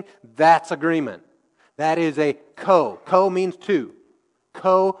same thing, that's agreement. That is a co. Co means two.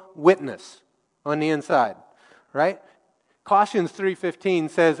 Co-witness on the inside. Right? Colossians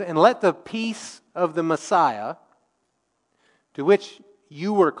 3:15 says, and let the peace of the Messiah, to which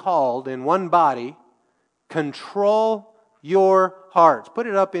you were called in one body, control your hearts. Put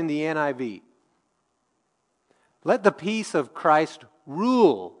it up in the NIV. Let the peace of Christ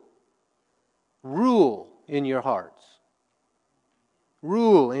rule in your hearts.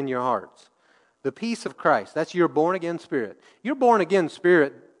 Rule in your hearts. The peace of Christ. That's your born-again spirit. Your born-again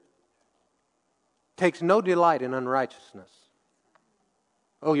spirit takes no delight in unrighteousness.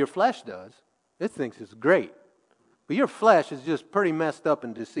 Oh, your flesh does. It thinks it's great. But your flesh is just pretty messed up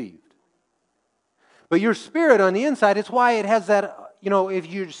and deceived. But your spirit on the inside, it's why it has that, if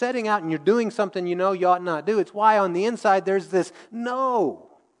you're setting out and you're doing something you ought not do, it's why on the inside there's this, no,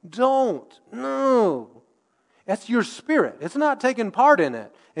 don't, no. That's your spirit. It's not taking part in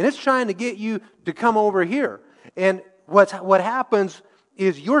it. And it's trying to get you to come over here. And what happens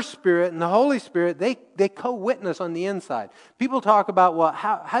is your spirit and the Holy Spirit, they co-witness on the inside. People talk about, well,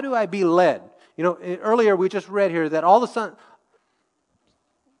 how do I be led? Earlier we just read here that all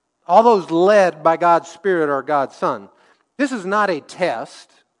those led by God's Spirit are God's Son. This is not a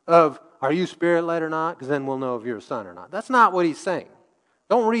test of, are you Spirit-led or not? Because then we'll know if you're a son or not. That's not what he's saying.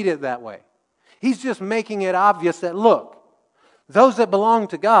 Don't read it that way. He's just making it obvious that, look, those that belong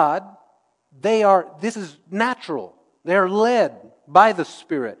to God, this is natural. They're led by the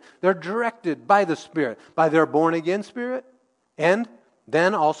Spirit. They're directed by the Spirit, by their born-again spirit, and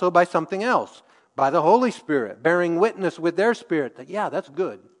then also by something else, by the Holy Spirit, bearing witness with their spirit that, yeah, that's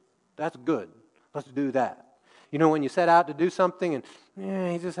good. That's good. Let's do that. When you set out to do something and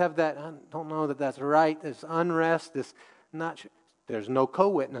you just have that, I don't know that that's right, this unrest, there's no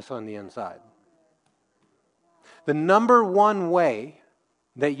co-witness on the inside. The number one way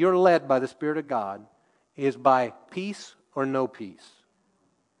that you're led by the Spirit of God is by peace or no peace.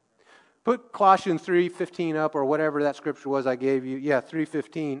 Put Colossians 3:15 up or whatever that scripture was I gave you. Yeah,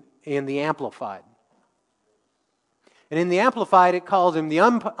 3:15 in the Amplified. And in the Amplified, it calls him the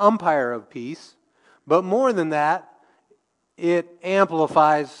umpire of peace. But more than that, it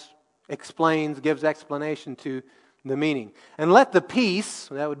amplifies, explains, gives explanation to the meaning. And let the peace,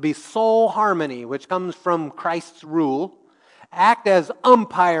 that would be soul harmony, which comes from Christ's rule, act as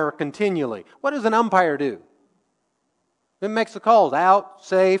umpire continually. What does an umpire do? It makes the calls out,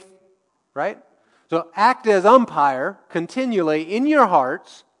 safe, right? So act as umpire continually in your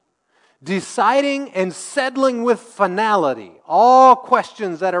hearts, deciding and settling with finality all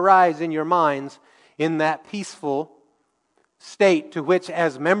questions that arise in your minds in that peaceful state to which,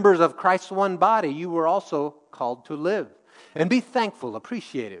 as members of Christ's one body, you were also called to live. And be thankful,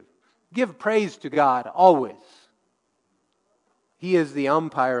 appreciative. Give praise to God always. He is the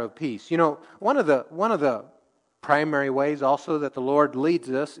umpire of peace. One of the primary ways also that the Lord leads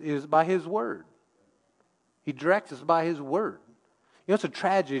us is by His Word. He directs us by His Word. It's a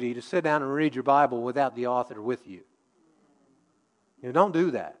tragedy to sit down and read your Bible without the author with you. Don't do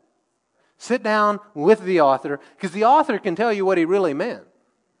that. Sit down with the author, because the author can tell you what he really meant.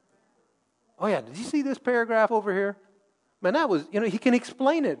 Oh yeah, did you see this paragraph over here? Man, that was, he can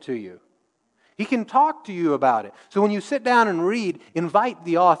explain it to you. He can talk to you about it. So when you sit down and read, invite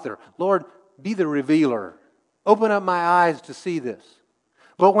the author. Lord, be the revealer. Open up my eyes to see this.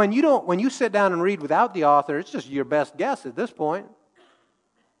 But when you sit down and read without the author, it's just your best guess at this point.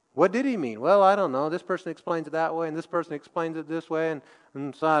 What did he mean? Well, I don't know. This person explains it that way, and this person explains it this way,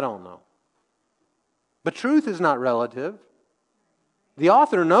 and so I don't know. But truth is not relative. The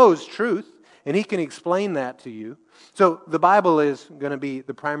author knows truth, and he can explain that to you. So the Bible is going to be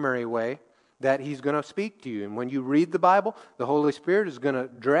the primary way that he's going to speak to you. And when you read the Bible, the Holy Spirit is going to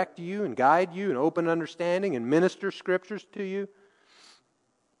direct you and guide you and open understanding and minister scriptures to you.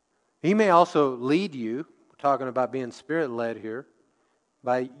 He may also lead you. We're talking about being Spirit-led here.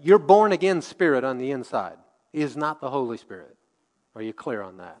 By your born-again spirit on the inside is not the Holy Spirit. Are you clear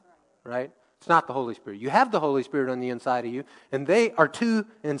on that? Right? It's not the Holy Spirit. You have the Holy Spirit on the inside of you, and they are two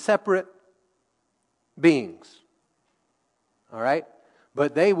and separate beings. All right?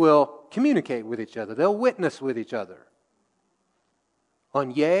 But they will communicate with each other. They'll witness with each other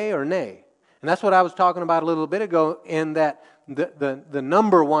on yea or nay. And that's what I was talking about a little bit ago, in that the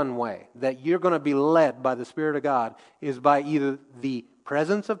number one way that you're going to be led by the Spirit of God is by either the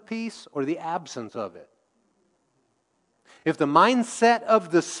presence of peace or the absence of it. If the mindset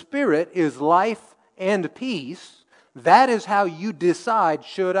of the Spirit is life and peace, that is how you decide,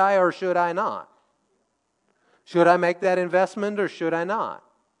 should I or should I not? Should I make that investment or should I not?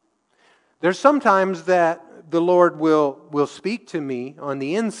 There's sometimes that the Lord will speak to me on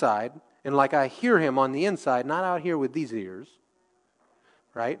the inside, and like I hear Him on the inside, not out here with these ears,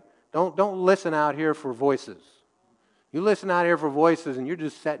 right? Don't listen out here for voices. You listen out here for voices and you're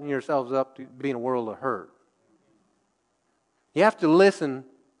just setting yourselves up to be in a world of hurt. You have to listen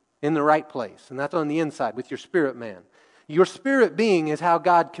in the right place, and that's on the inside with your spirit man. Your spirit being is how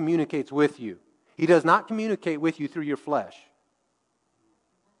God communicates with you. He does not communicate with you through your flesh.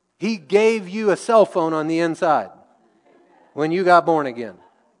 He gave you a cell phone on the inside when you got born again.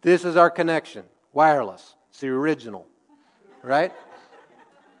 This is our connection. Wireless. It's the original. Right?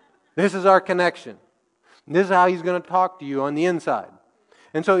 This is our connection. This is how He's going to talk to you on the inside.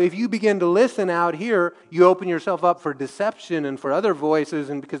 And so if you begin to listen out here, you open yourself up for deception and for other voices,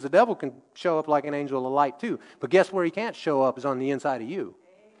 and because the devil can show up like an angel of light too. But guess where he can't show up is on the inside of you.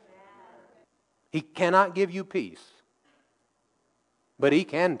 He cannot give you peace. But he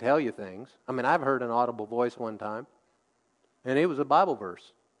can tell you things. I mean, I've heard an audible voice one time, and it was a Bible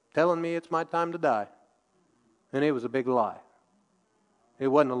verse telling me it's my time to die. And it was a big lie. It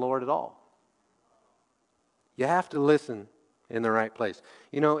wasn't the Lord at all. You have to listen in the right place.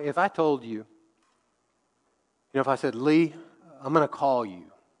 You know, if I told you, if I said, Lee, I'm going to call you.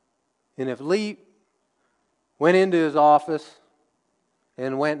 And if Lee went into his office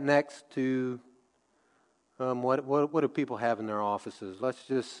and went next to, what do people have in their offices? Let's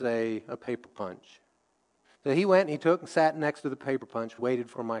just say a paper punch. So he went and he took and sat next to the paper punch, waited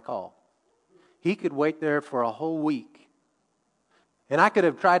for my call. He could wait there for a whole week. And I could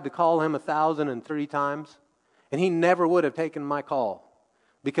have tried to call him 1,003 times, and he never would have taken my call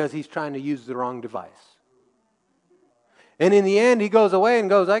because he's trying to use the wrong device. And in the end, he goes away and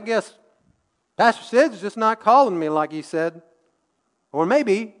goes, I guess Pastor Sid's just not calling me like he said. Or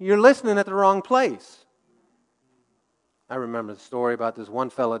maybe you're listening at the wrong place. I remember the story about this one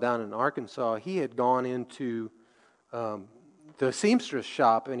fellow down in Arkansas. He had gone into the seamstress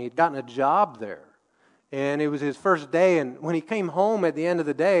shop, and he'd gotten a job there. And it was his first day, and when he came home at the end of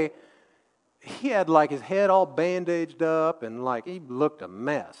the day, he had like his head all bandaged up, and like he looked a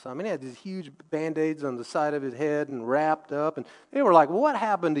mess. I mean, he had these huge band-aids on the side of his head and wrapped up, and they were like, what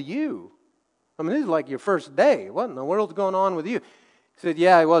happened to you? I mean, this is like your first day. What in the world's going on with you? He said,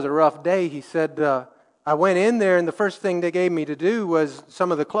 yeah, it was a rough day. He said, I went in there, and the first thing they gave me to do was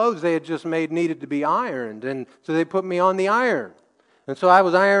some of the clothes they had just made needed to be ironed, and so they put me on the iron. And so I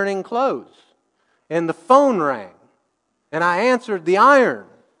was ironing clothes. And the phone rang, and I answered the iron,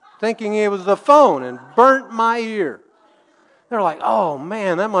 thinking it was the phone, and burnt my ear. They're like, oh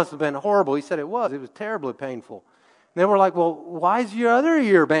man, that must have been horrible. He said it was. It was terribly painful. And they were like, well, why is your other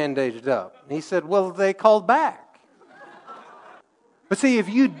ear bandaged up? And he said, well, they called back. But see, if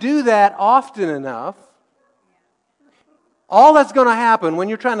you do that often enough, all that's going to happen when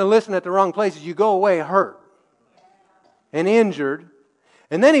you're trying to listen at the wrong place is you go away hurt and injured.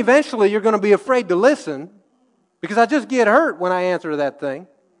 And then eventually you're going to be afraid to listen because I just get hurt when I answer that thing.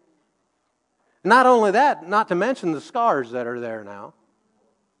 Not only that, not to mention the scars that are there now.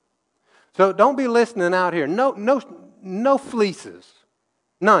 So don't be listening out here. No fleeces.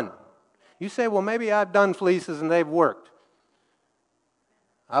 None. You say, well, maybe I've done fleeces and they've worked.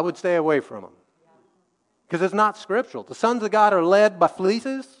 I would stay away from them. Because it's not scriptural. The sons of God are led by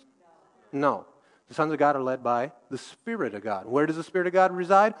fleeces? No. The sons of God are led by the Spirit of God. Where does the Spirit of God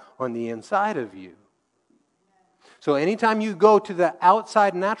reside? On the inside of you. So anytime you go to the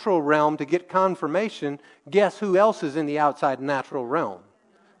outside natural realm to get confirmation, guess who else is in the outside natural realm?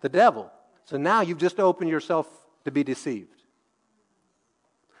 The devil. So now you've just opened yourself to be deceived.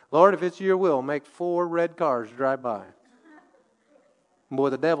 Lord, if it's your will, make 4 red cars drive by. Boy,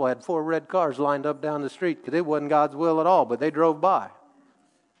 the devil had 4 red cars lined up down the street because it wasn't God's will at all, but they drove by.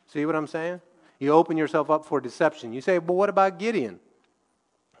 See what I'm saying? You open yourself up for deception. You say, well, what about Gideon?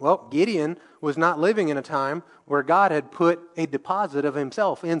 Well, Gideon was not living in a time where God had put a deposit of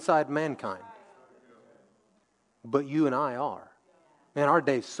himself inside mankind. But you and I are. Man, our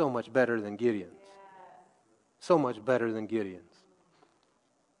day's so much better than Gideon's. So much better than Gideon's.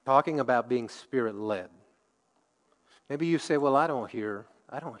 Talking about being Spirit-led. Maybe you say, well, I don't hear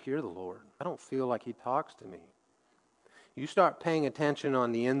the Lord. I don't feel like He talks to me. You start paying attention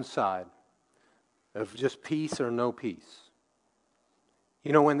on the inside of just peace or no peace.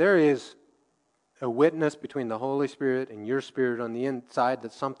 You know, when there is a witness between the Holy Spirit and your spirit on the inside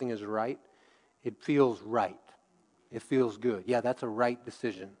that something is right, it feels right. It feels good. Yeah, that's a right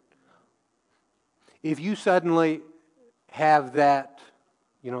decision. If you suddenly have that,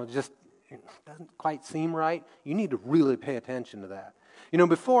 just it doesn't quite seem right, you need to really pay attention to that.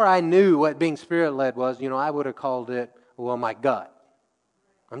 Before I knew what being Spirit-led was, I would have called it, my gut.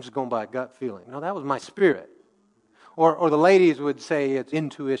 I'm just going by a gut feeling. No, that was my spirit. Or the ladies would say it's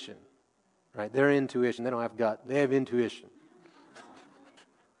intuition. Right? Their intuition. They don't have gut. They have intuition.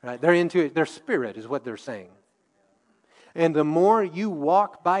 Right? Their spirit is what they're saying. And the more you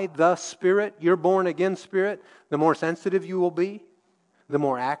walk by the Spirit, your born-again spirit, the more sensitive you will be, the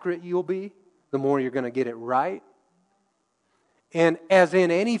more accurate you'll be, the more you're going to get it right. And as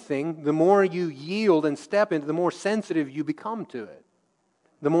in anything, the more you yield and step into, the more sensitive you become to it.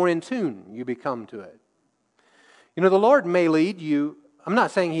 The more in tune you become to it. The Lord may lead you. I'm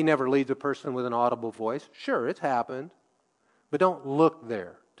not saying He never leads a person with an audible voice. Sure, it's happened. But don't look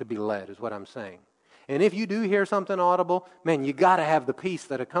there to be led, is what I'm saying. And if you do hear something audible, man, you got to have the peace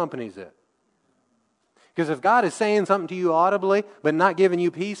that accompanies it. Because if God is saying something to you audibly, but not giving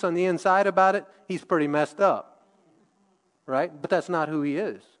you peace on the inside about it, He's pretty messed up. Right? But that's not who He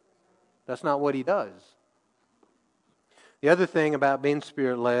is. That's not what He does. The other thing about being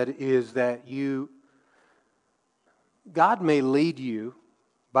Spirit-led is that God may lead you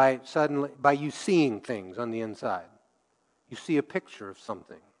by you seeing things on the inside. You see a picture of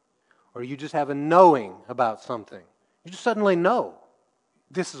something. Or you just have a knowing about something. You just suddenly know,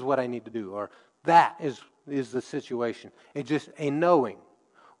 this is what I need to do. Or that is the situation. It's just a knowing.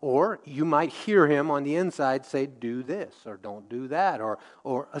 Or you might hear Him on the inside say, do this, or don't do that.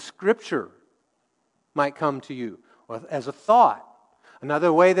 Or a scripture might come to you as a thought.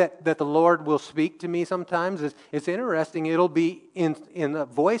 Another way that the Lord will speak to me sometimes is, it's interesting, it'll be in the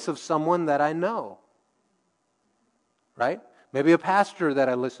voice of someone that I know. Right? Maybe a pastor that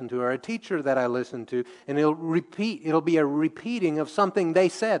I listen to, or a teacher that I listen to, and it'll be a repeating of something they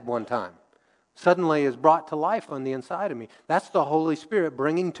said one time. Suddenly is brought to life on the inside of me. That's the Holy Spirit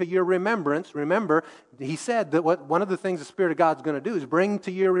bringing to your remembrance. Remember, He said that one of the things the Spirit of God's going to do is bring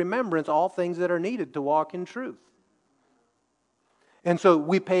to your remembrance all things that are needed to walk in truth. And so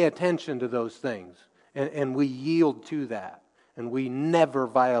we pay attention to those things, and we yield to that, and we never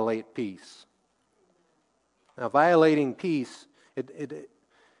violate peace. Now, violating peace,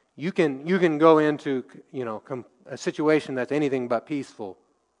 you can go into a situation that's anything but peaceful,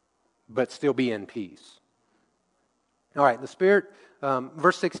 but still be in peace. All right, the Spirit,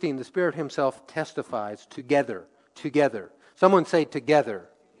 verse 16, the Spirit Himself testifies together. Someone say together.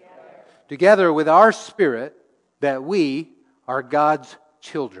 Together with our spirit that we are God's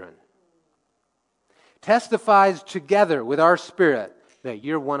children. Testifies together with our spirit that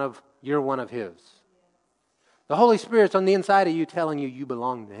you're one of His. The Holy Spirit's on the inside of you telling you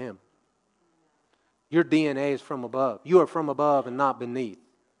belong to Him. Your DNA is from above. You are from above and not beneath.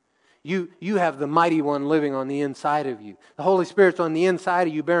 You have the mighty one living on the inside of you. The Holy Spirit's on the inside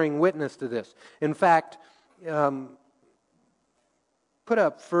of you bearing witness to this. In fact, put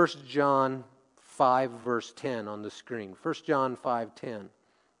up 1 John 5 verse 10 on the screen. 1 John 5:10.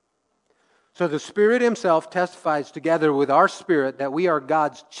 So the Spirit Himself testifies together with our spirit that we are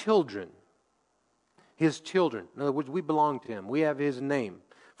God's children. His children. In other words, we belong to Him. We have His name.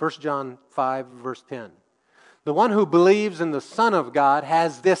 1 John 5 verse 10. The one who believes in the Son of God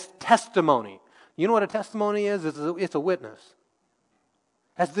has this testimony. You know what a testimony is? It's a witness.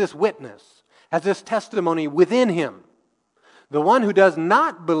 Has this witness. Has this testimony within him. The one who does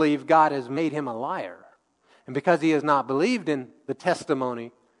not believe God has made him a liar. And because he has not believed in the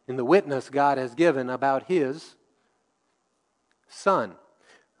testimony, in the witness God has given about His Son.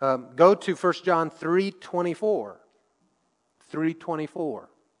 Go to 1 John 3:24. 3:24.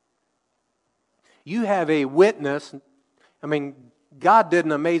 You have a witness. I mean, God did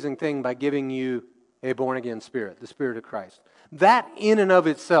an amazing thing by giving you a born-again spirit, the Spirit of Christ. That in and of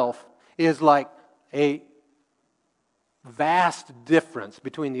itself is like a vast difference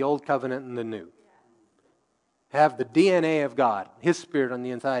between the old covenant and the new. Have the DNA of God, His Spirit on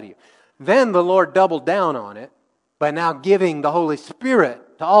the inside of you. Then the Lord doubled down on it by now giving the Holy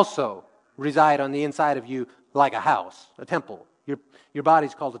Spirit to also reside on the inside of you like a house, a temple. Your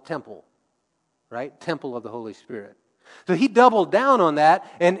body's called a temple, right? Temple of the Holy Spirit. So He doubled down on that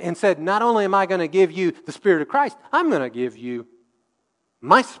and said, not only am I going to give you the Spirit of Christ, I'm going to give you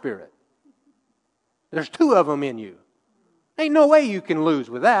my Spirit. There's two of them in you. Ain't no way you can lose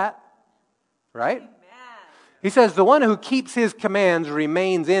with that, right? Amen. He says, the one who keeps His commands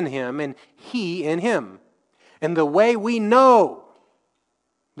remains in Him and He in him. And the way we know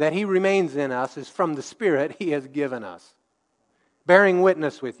that He remains in us is from the Spirit He has given us, bearing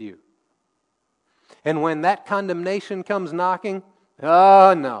witness with you. And when that condemnation comes knocking,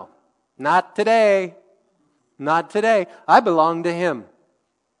 oh no, not today. Not today. I belong to Him.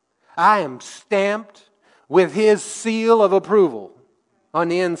 I am stamped with His seal of approval on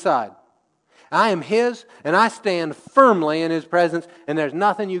the inside. I am His, and I stand firmly in His presence, and there's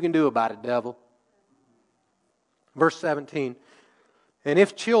nothing you can do about it, devil. Verse 17, and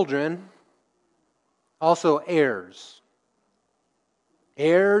if children, also heirs.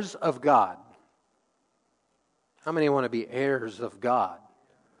 Heirs of God. How many want to be heirs of God?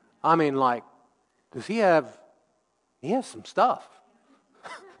 I mean, like, does He has some stuff.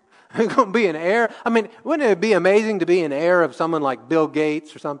 He's going to be an heir. I mean, wouldn't it be amazing to be an heir of someone like Bill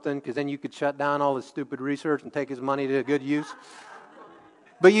Gates or something? Because then you could shut down all his stupid research and take his money to good use.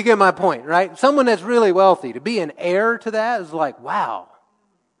 But you get my point, right? Someone that's really wealthy, to be an heir to that is like, wow.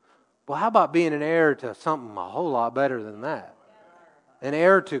 Well, how about being an heir to something a whole lot better than that? An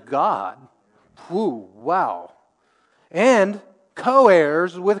heir to God. Whew, wow. And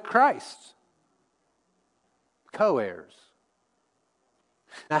co-heirs with Christ. Co-heirs.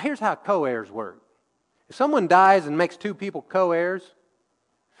 Now here's how co-heirs work. If someone dies and makes two people co-heirs,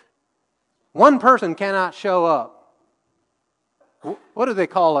 one person cannot show up. What do they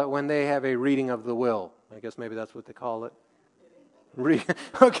call it when they have a reading of the will? I guess maybe that's what they call it.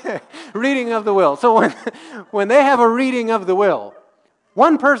 Reading of the will. So when they have a reading of the will,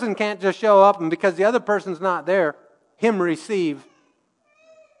 one person can't just show up and because the other person's not there, him receive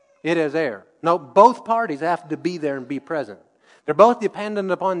it as heir. No, both parties have to be there and be present. They're both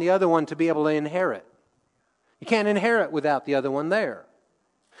dependent upon the other one to be able to inherit. You can't inherit without the other one there.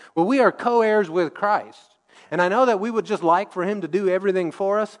 Well, we are co-heirs with Christ. And I know that we would just like for Him to do everything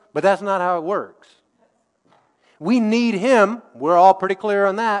for us, but that's not how it works. We need Him. We're all pretty clear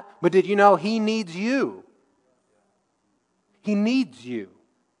on that. But did you know He needs you? He needs you.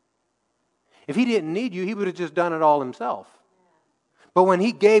 If He didn't need you, He would have just done it all Himself. But when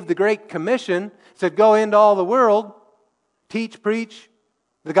He gave the Great Commission, said, go into all the world, teach, preach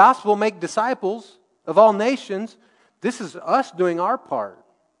the gospel, make disciples of all nations, this is us doing our part.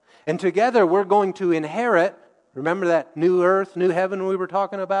 And together we're going to inherit, remember that new earth, new heaven we were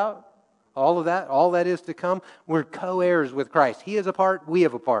talking about? All of that, all that is to come. We're co-heirs with Christ. He has a part, we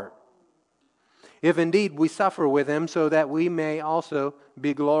have a part. If indeed we suffer with Him, so that we may also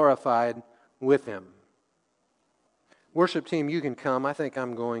be glorified with Him. Worship team, you can come. I think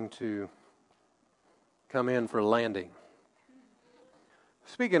I'm going to come in for landing.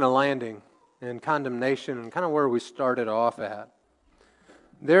 Speaking of landing and condemnation and kind of where we started off at,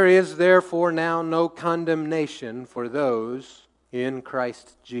 there is therefore now no condemnation for those in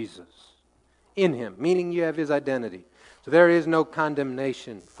Christ Jesus. In Him, meaning you have His identity. So there is no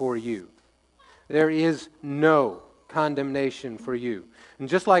condemnation for you. There is no condemnation for you. And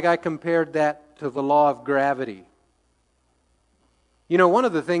just like I compared that to the law of gravity. You know, one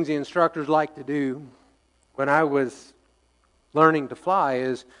of the things the instructors like to do when I was learning to fly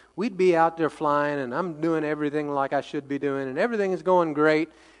is we'd be out there flying and I'm doing everything like I should be doing and everything is going great.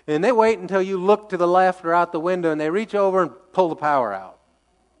 And they wait until you look to the left or out the window and they reach over and pull the power out.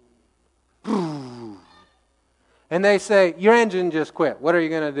 And they say, your engine just quit. What are you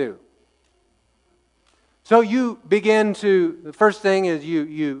going to do? So you begin to, the first thing is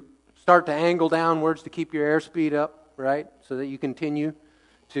you start to angle downwards to keep your airspeed up, right? So that you continue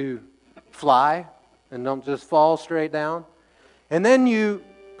to fly and don't just fall straight down. And then you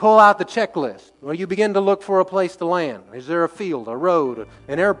pull out the checklist, or you begin to look for a place to land. Is there a field, a road,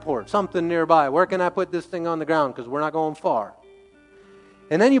 an airport, something nearby? Where can I put this thing on the ground? Because we're not going far.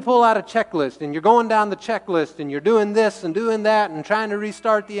 And then you pull out a checklist, and you're going down the checklist, and you're doing this and doing that and trying to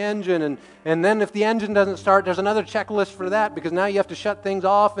restart the engine. And then if the engine doesn't start, there's another checklist for that, because now you have to shut things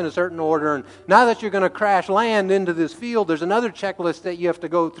off in a certain order. And now that you're going to crash land into this field, there's another checklist that you have to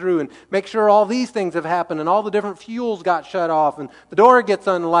go through and make sure all these things have happened and all the different fuels got shut off and the door gets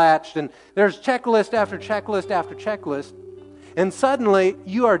unlatched. And there's checklist after checklist after checklist. And suddenly,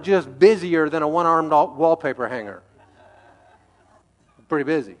 you are just busier than a one-armed wallpaper hanger. Pretty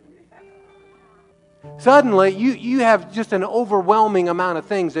busy. Suddenly, you have just an overwhelming amount of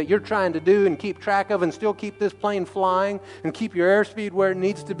things that you're trying to do and keep track of and still keep this plane flying and keep your airspeed where it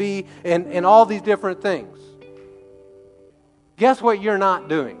needs to be and all these different things. Guess what you're not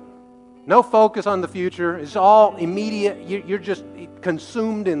doing? No focus on the future. It's all immediate. You're just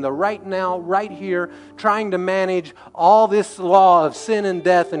consumed in the right now, right here, trying to manage all this law of sin and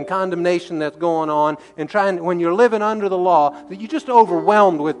death and condemnation that's going on, and when you're living under the law, that you're just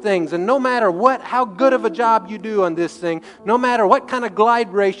overwhelmed with things. And no matter how good of a job you do on this thing, no matter what kind of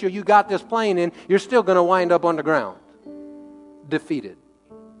glide ratio you got this plane in, you're still going to wind up on the ground, defeated.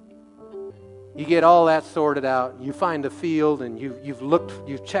 You get all that sorted out. You find a field, and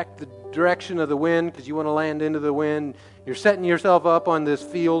you've checked the direction of the wind because you want to land into the wind. You're setting yourself up on this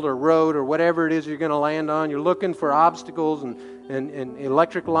field or road or whatever it is you're going to land on. You're looking for obstacles and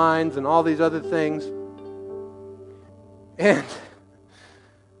electric lines and all these other things. And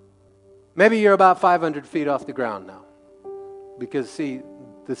maybe you're about 500 feet off the ground now. Because, see,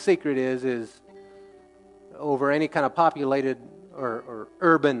 the secret is over any kind of populated or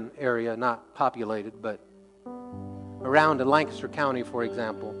urban area, not populated, but around in Lancaster County, for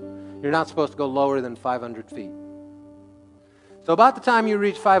example, you're not supposed to go lower than 500 feet. So about the time you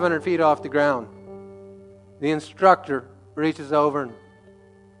reach 500 feet off the ground, the instructor reaches over and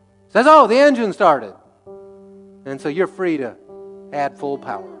says, "Oh, the engine started." And so you're free to add full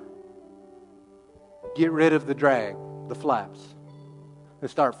power. Get rid of the drag, the flaps, and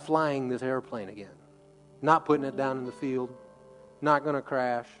start flying this airplane again. Not putting it down in the field, not going to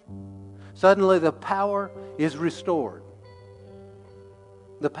crash. Suddenly the power is restored.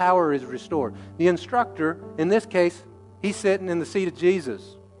 The power is restored. The instructor, in this case, he's sitting in the seat of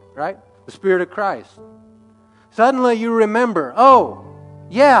Jesus, right? The Spirit of Christ. Suddenly you remember, oh,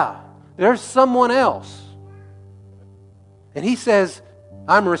 yeah, there's someone else. And he says,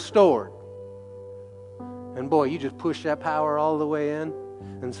 "I'm restored." And boy, you just push that power all the way in,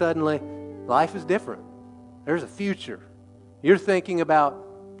 and suddenly life is different. There's a future. You're thinking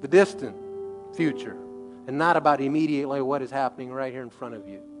about the distant future and not about immediately what is happening right here in front of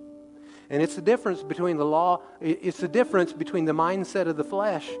you. And it's the difference between the law, it's the difference between the mindset of the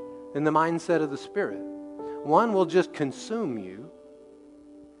flesh and the mindset of the Spirit. One will just consume you,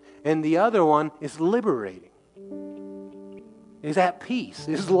 and the other one is liberating. Is at peace,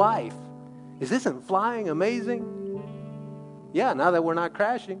 is life. Isn't flying amazing? Yeah, now that we're not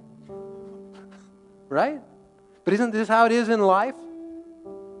crashing. Right? But isn't this how it is in life?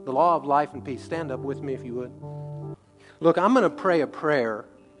 The law of life and peace. Stand up with me if you would. Look, I'm going to pray a prayer.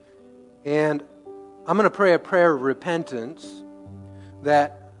 And I'm going to pray a prayer of repentance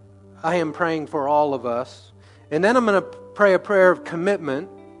that I am praying for all of us. And then I'm going to pray a prayer of commitment.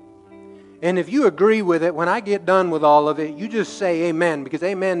 And if you agree with it, when I get done with all of it, you just say amen, because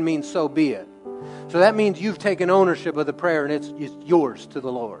amen means so be it. So that means you've taken ownership of the prayer and it's yours to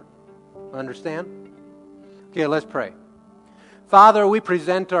the Lord. Understand? Okay, let's pray. Father, we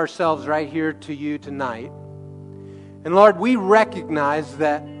present ourselves right here to you tonight. And Lord, we recognize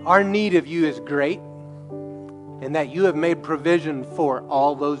that our need of you is great and that you have made provision for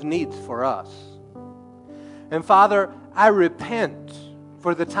all those needs for us. And Father, I repent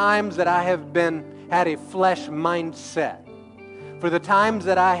for the times that I have had a flesh mindset, for the times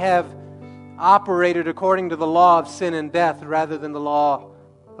that I have operated according to the law of sin and death rather than the law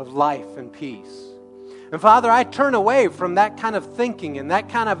of life and peace. And Father, I turn away from that kind of thinking and that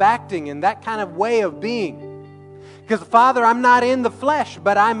kind of acting and that kind of way of being. Because Father, I'm not in the flesh,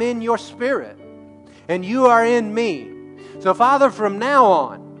 but I'm in your Spirit. And you are in me. So Father, from now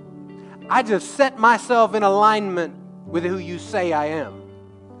on, I just set myself in alignment with who you say I am.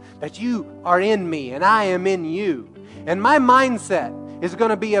 That you are in me and I am in you. And my mindset is going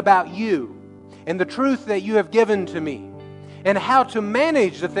to be about you and the truth that you have given to me and how to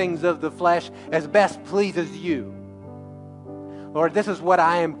manage the things of the flesh as best pleases you. Lord, this is what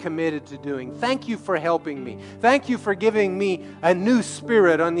I am committed to doing. Thank you for helping me. Thank you for giving me a new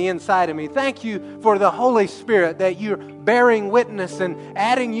spirit on the inside of me. Thank you for the Holy Spirit, that you're bearing witness and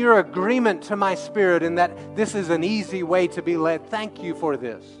adding your agreement to my spirit, and that this is an easy way to be led. Thank you for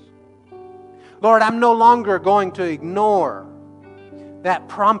this. Lord, I'm no longer going to ignore that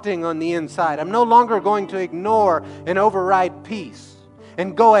prompting on the inside. I'm no longer going to ignore and override peace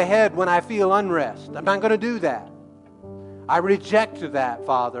and go ahead when I feel unrest. I'm not going to do that. I reject that,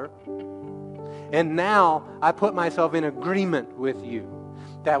 Father. And now I put myself in agreement with you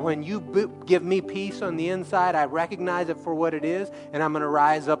that when you give me peace on the inside, I recognize it for what it is, and I'm going to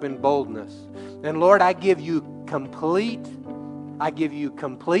rise up in boldness. And Lord, I give you complete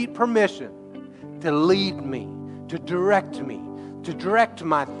permission to lead me, to direct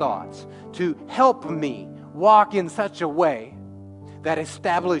my thoughts, to help me walk in such a way that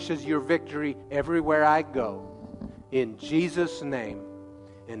establishes your victory everywhere I go. In Jesus' name,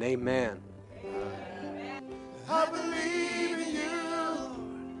 and amen. I believe in you.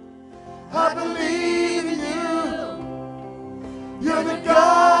 I believe in you. You're the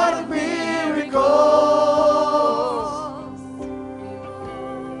God of miracles.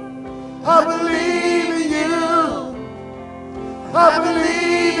 I believe in you. I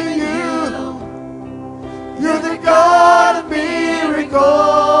believe in you. You're the God of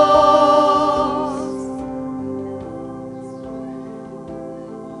miracles.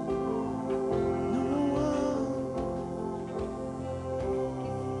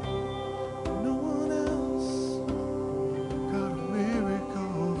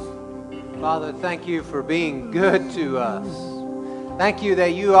 Father, thank you for being good to us. Thank you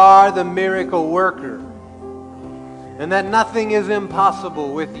that you are the miracle worker and that nothing is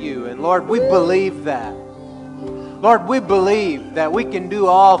impossible with you. And Lord, we believe that. Lord, we believe that we can do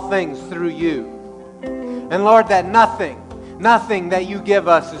all things through you. And Lord, that nothing that you give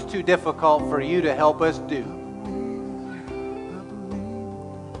us is too difficult for you to help us do.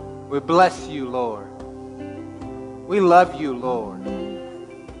 We bless you, Lord. We love you, Lord.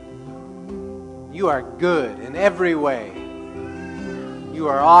 You are good in every way. You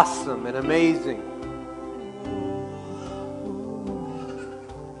are awesome and amazing.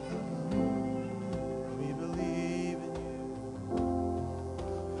 We believe in you.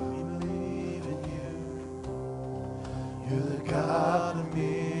 We believe in you. You're the God of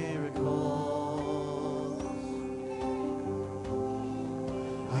miracles.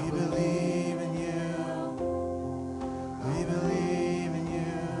 We believe in you. We believe in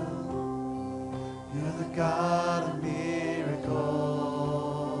you. You're the God of miracles.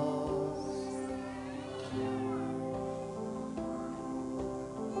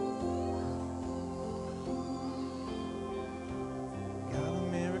 God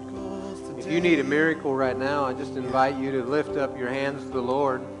of miracles today. If you need a miracle right now, I just invite you to lift up your hands to the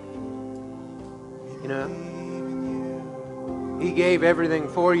Lord. You know, He gave everything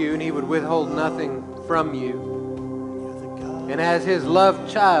for you and He would withhold nothing from you. And as His loved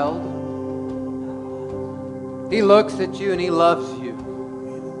child, He looks at you and He loves you.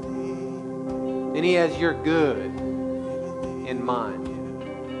 And He has your good in mind.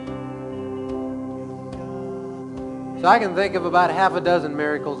 So I can think of about half a dozen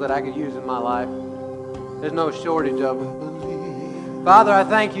miracles that I could use in my life. There's no shortage of them. Father, I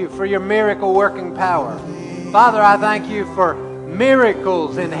thank you for your miracle working power. Father, I thank you for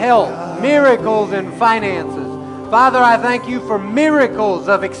miracles in health, miracles in finances. Father, I thank you for miracles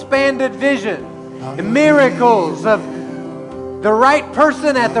of expanded vision. Miracles of the right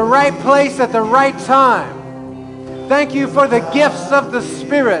person at the right place at the right time. Thank you for the gifts of the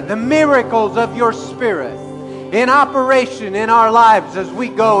Spirit, the miracles of your Spirit in operation in our lives as we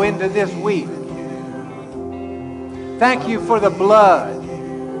go into this week. Thank you for the blood.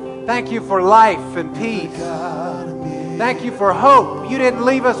 Thank you for life and peace. Thank you for hope. You didn't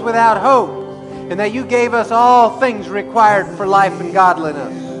leave us without hope, and that you gave us all things required for life and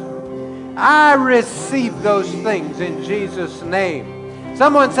godliness. I receive those things in Jesus' name.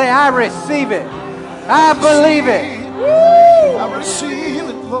 Someone say, I receive it. I believe it. Woo! I receive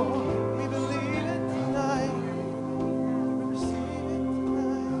it, Lord. We believe it tonight. We receive it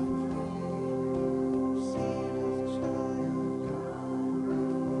tonight. Receive it, child.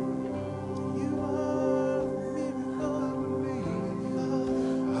 You are a miracle.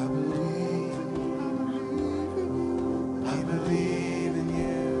 I believe in you. I believe in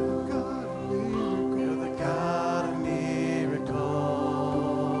you. You're the God of miracles.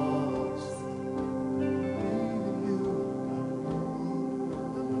 I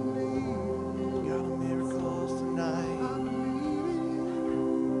believe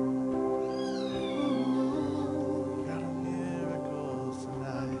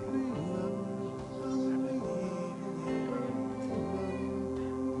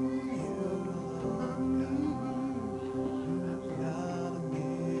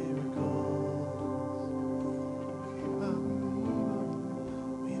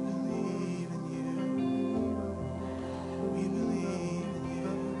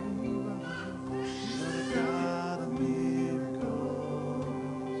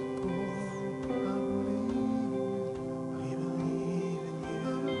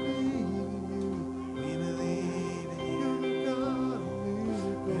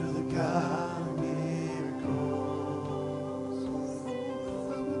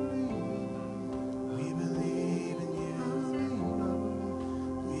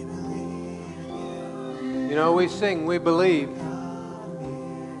know, we sing, we believe.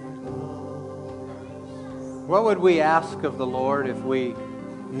 What would we ask of the Lord if we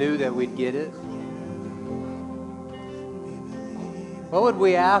knew that we'd get it? What would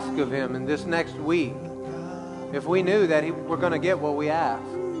we ask of Him in this next week if we knew that we're going to get what we ask?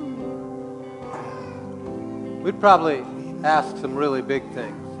 We'd probably ask some really big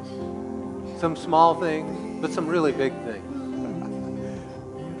things. Some small things, but some really big things.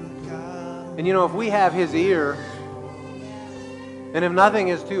 And you know, if we have His ear, and if nothing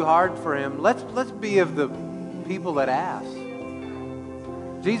is too hard for Him, let's be of the people that ask.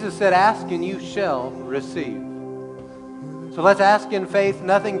 Jesus said, ask and you shall receive. So let's ask in faith,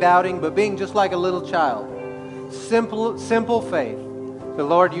 nothing doubting, but being just like a little child. Simple faith. The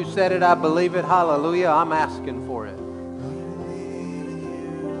Lord, you said it, I believe it, hallelujah, I'm asking for it.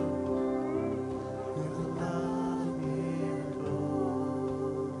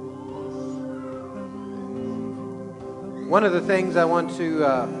 One of the things I want to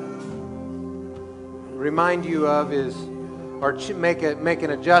remind you of is, or make an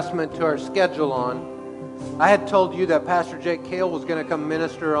adjustment to our schedule on. I had told you that Pastor Jake Cale was going to come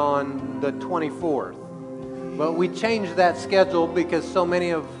minister on the 24th. But we changed that schedule because so many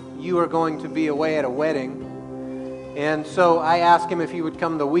of you are going to be away at a wedding. And so I asked him if he would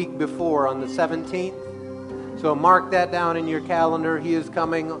come the week before on the 17th. So mark that down in your calendar. He is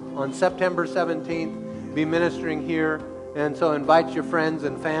coming on September 17th, be ministering here. And so invite your friends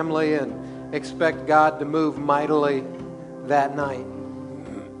and family and expect God to move mightily that night.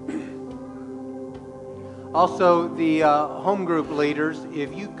 Also, the home group leaders,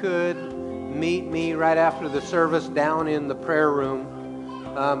 if you could meet me right after the service down in the prayer room.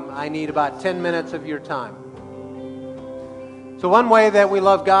 I need about 10 minutes of your time. So one way that we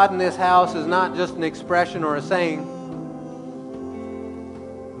love God in this house is not just an expression or a saying,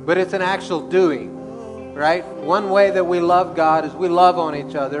 but it's an actual doing, right? One way that we love God is we love on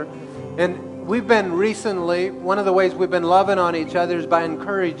each other. And we've been recently, one of the ways we've been loving on each other is by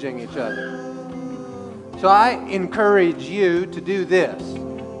encouraging each other. So I encourage you to do this,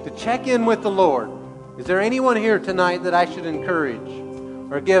 to check in with the Lord. Is there anyone here tonight that I should encourage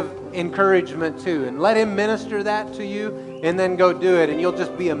or give encouragement to? And let Him minister that to you and then go do it. And you'll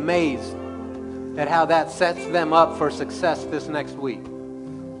just be amazed at how that sets them up for success this next week.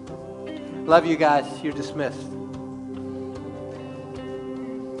 Love you guys. You're dismissed.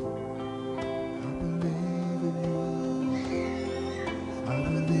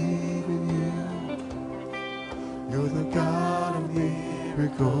 You're the God of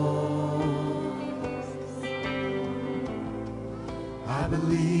miracles. I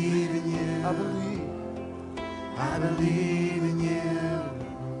believe in you. I believe in you.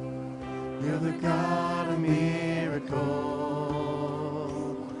 You're the God of miracles.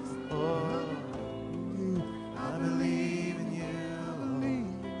 Oh, I believe in you.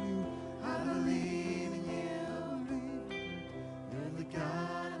 I believe in you. You're the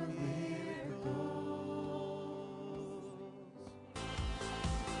God of miracles.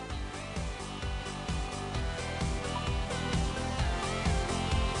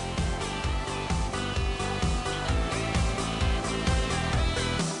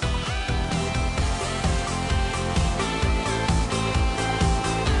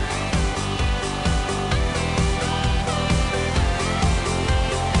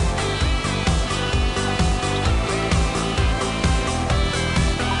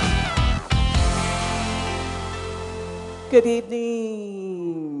 Good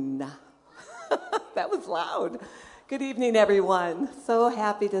evening. That was loud. Good evening, everyone. So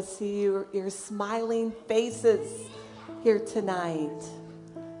happy to see your smiling faces here tonight.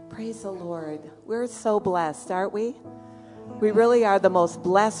 Praise the Lord. We're so blessed, aren't we? We really are the most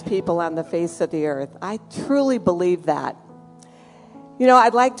blessed people on the face of the earth. I truly believe that. You know,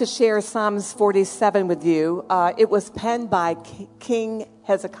 I'd like to share Psalms 47 with you. It was penned by King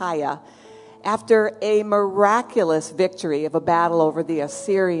Hezekiah after a miraculous victory of a battle over the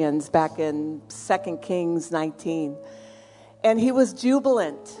Assyrians back in 2 Kings 19. And he was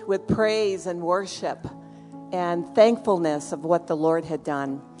jubilant with praise and worship and thankfulness of what the Lord had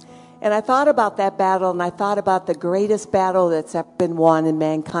done. And I thought about that battle, and I thought about the greatest battle that's ever been won in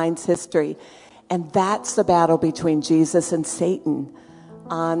mankind's history. And that's the battle between Jesus and Satan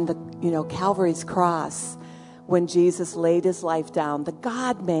on the, Calvary's cross, when Jesus laid his life down. The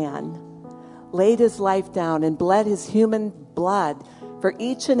God-man laid his life down and bled his human blood for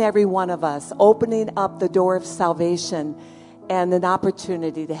each and every one of us, opening up the door of salvation and an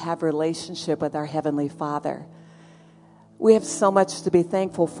opportunity to have a relationship with our Heavenly Father. We have so much to be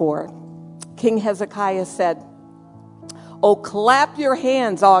thankful for. King Hezekiah said, "Oh, clap your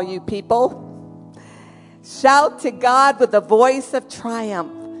hands, all you people. Shout to God with a voice of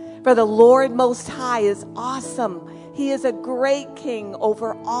triumph. For the Lord Most High is awesome. He is a great king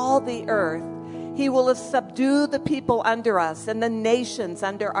over all the earth. He will subdue the people under us and the nations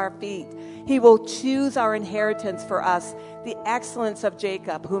under our feet. He will choose our inheritance for us, the excellence of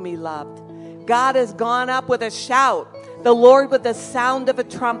Jacob, whom he loved. God has gone up with a shout, the Lord with the sound of a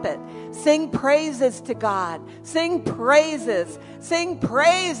trumpet. Sing praises to God. Sing praises. Sing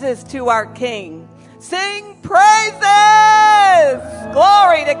praises to our King. Sing praises!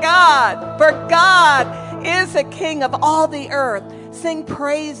 Glory to God. For God is the King of all the earth. Sing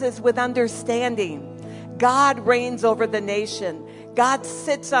praises with understanding. God reigns over the nation. God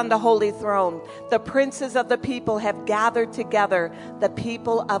sits on the holy throne. The princes of the people have gathered together, the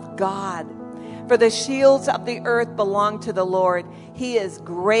people of God. For the shields of the earth belong to the Lord. He is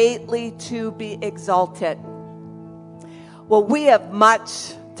greatly to be exalted. Well, we have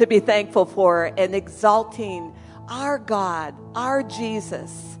much to be thankful for in exalting our God, our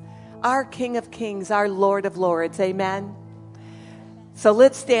Jesus, our King of Kings, our Lord of Lords. Amen. So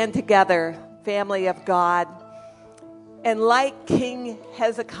let's stand together, family of God. And like King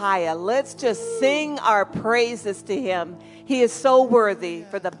Hezekiah, let's just sing our praises to him. He is so worthy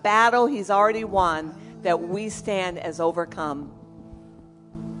for the battle he's already won that we stand as overcome.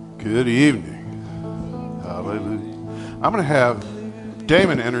 Good evening. Hallelujah. I'm going to have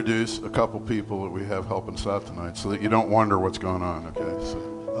Damon introduce a couple people that we have helping us out tonight so that you don't wonder what's going on, okay? So.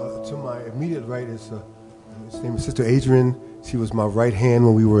 To my immediate right is, his name is Sister Adrian. She was my right hand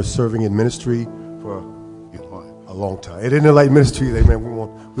when we were serving in ministry for a long time. It isn't a light ministry, amen.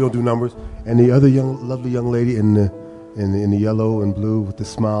 We don't do numbers. And the other lovely young lady in the yellow and blue with the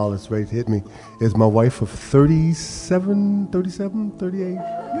smile that's ready to hit me is my wife of 38. This is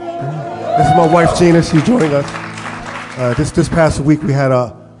my wife, Gina. She's joining us. This past week we had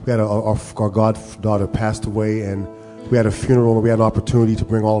our goddaughter passed away, and we had a funeral, and we had an opportunity to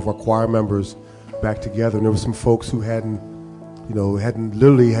bring all of our choir members back together. And there were some folks who hadn't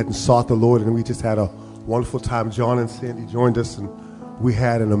sought the Lord, and we just had a wonderful time. John and Sandy joined us, and we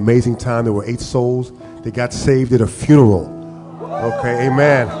had an amazing time. There were 8 souls that got saved at a funeral. Okay,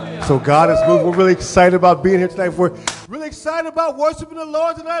 amen. So God is moving. We're really excited about being here tonight. We're really excited about worshiping the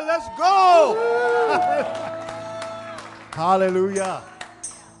Lord tonight. Let's go. Hallelujah.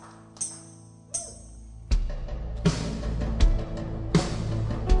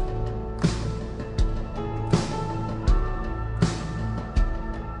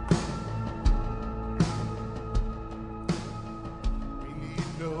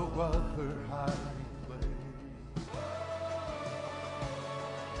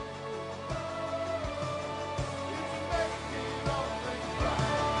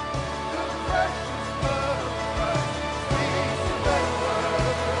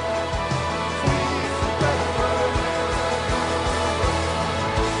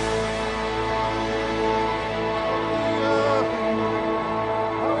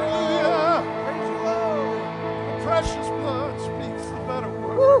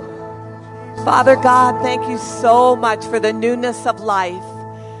 Father God, thank you so much for the newness of life,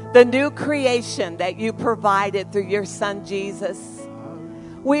 the new creation that you provided through your son, Jesus.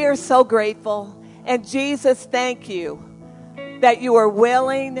 We are so grateful. And Jesus, thank you that you are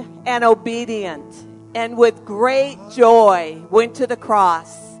willing and obedient and with great joy went to the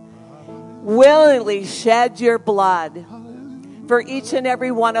cross, willingly shed your blood for each and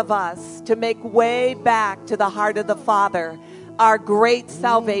every one of us to make way back to the heart of the Father. Our great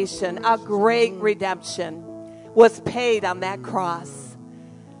salvation, our great redemption was paid on that cross.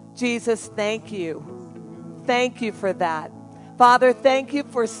 Jesus, thank you. Thank you for that. Father, thank you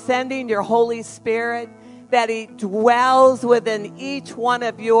for sending your Holy Spirit, that he dwells within each one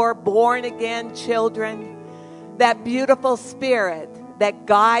of your born-again children. That beautiful Spirit that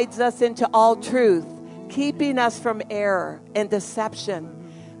guides us into all truth, keeping us from error and deception.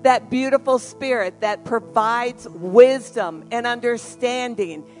 That beautiful Spirit that provides wisdom and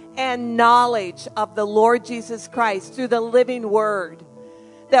understanding and knowledge of the Lord Jesus Christ through the living Word.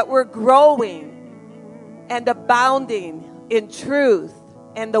 That we're growing and abounding in truth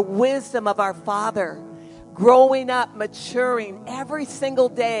and the wisdom of our Father. Growing up, maturing every single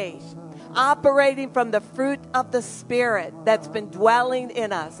day. Operating from the fruit of the Spirit that's been dwelling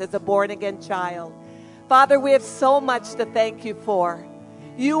in us as a born-again child. Father, we have so much to thank you for.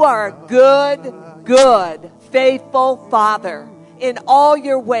 You are a good, faithful Father in all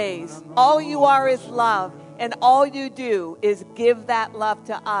your ways. All you are is love, and all you do is give that love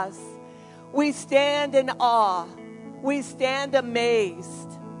to us. We stand in awe. We stand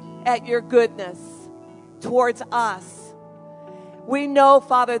amazed at your goodness towards us. We know,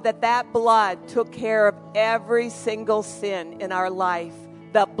 Father, that blood took care of every single sin in our life.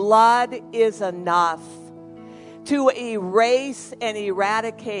 The blood is enough to erase and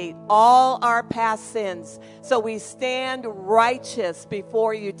eradicate all our past sins. So we stand righteous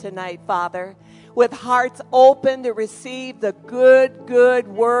before you tonight, Father, with hearts open to receive the good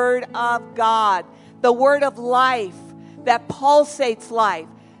word of God, the word of life that pulsates life,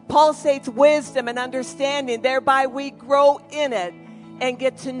 pulsates wisdom and understanding. Thereby we grow in it and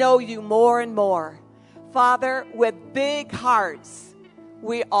get to know you more and more. Father, with big hearts,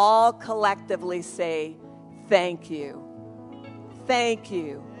 we all collectively say, thank you. Thank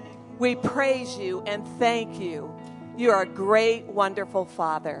you. We praise you and thank you. You are a great, wonderful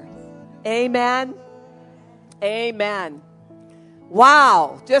Father. Amen. Amen.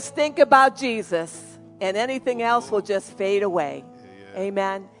 Wow. Just think about Jesus and anything else will just fade away.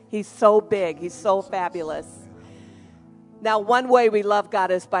 Amen. He's so big. He's so fabulous. Now, one way we love God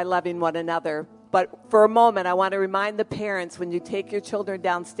is by loving one another. But for a moment, I want to remind the parents, when you take your children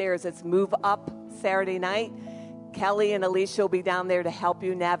downstairs, it's Move Up Saturday night. Kelly and Alicia will be down there to help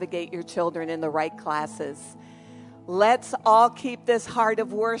you navigate your children in the right classes. Let's all keep this heart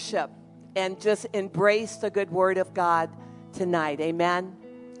of worship and just embrace the good word of God tonight. Amen.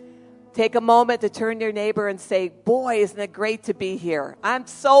 Take a moment to turn to your neighbor and say, boy, isn't it great to be here. I'm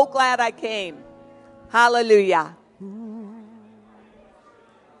so glad I came. Hallelujah.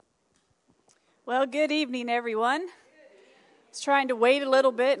 Well, good evening, everyone. I was trying to wait a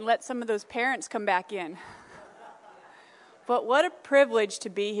little bit and let some of those parents come back in. But what a privilege to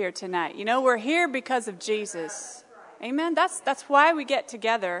be here tonight. You know, we're here because of Jesus. Amen. That's why we get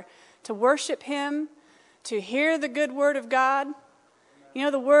together, to worship him, to hear the good word of God. You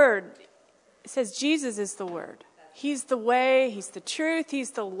know, the word, it says Jesus is the word. He's the way, he's the truth,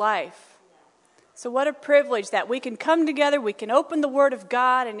 he's the life. So what a privilege that we can come together, we can open the word of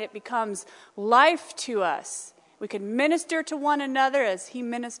God, and it becomes life to us. We can minister to one another as he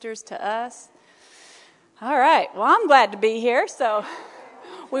ministers to us. All right, well, I'm glad to be here, so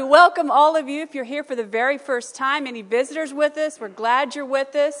we welcome all of you. If you're here for the very first time, any visitors with us, we're glad you're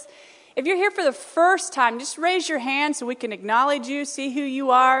with us. If you're here for the first time, just raise your hand so we can acknowledge you, see who you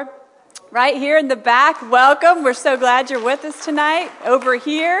are. Right here in the back, welcome. We're so glad you're with us tonight. Over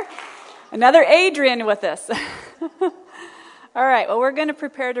here, another Adrian with us. All right, well, we're going to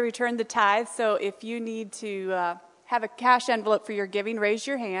prepare to return the tithe, so if you need to have a cash envelope for your giving, raise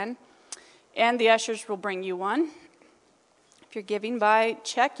your hand, and the ushers will bring you one. If you're giving by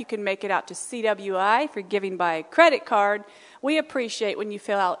check, you can make it out to CWI. If you're giving by credit card, we appreciate when you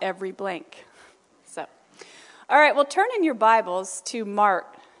fill out every blank. So, all right, well, turn in your Bibles to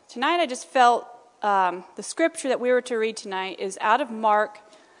Mark. Tonight I just felt the scripture that we were to read tonight is out of Mark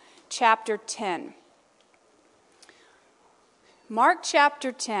chapter 10. Mark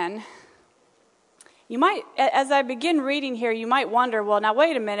chapter 10. You might, as I begin reading here, you might wonder, well, now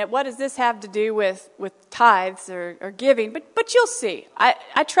wait a minute, what does this have to do with tithes or giving? But you'll see.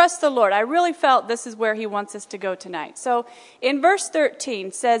 I trust the Lord. I really felt this is where he wants us to go tonight. So in verse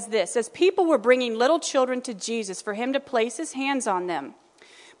 13 says this, says, people were bringing little children to Jesus for him to place his hands on them.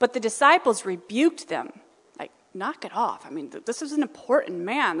 But the disciples rebuked them. Like, knock it off. I mean, this is an important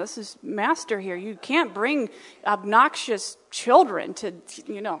man. This is master here. You can't bring obnoxious children to,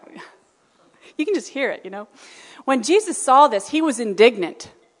 you know. You can just hear it, you know. When Jesus saw this, he was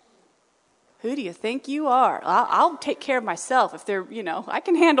indignant. Who do you think you are? I'll take care of myself if they're, you know, I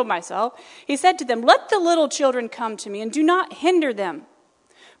can handle myself. He said to them, let the little children come to me and do not hinder them.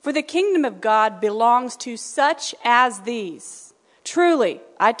 For the kingdom of God belongs to such as these. Truly,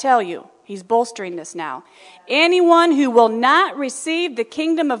 I tell you, he's bolstering this now. Anyone who will not receive the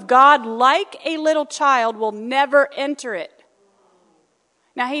kingdom of God like a little child will never enter it.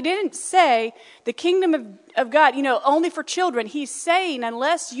 Now, he didn't say the kingdom of God, you know, only for children. He's saying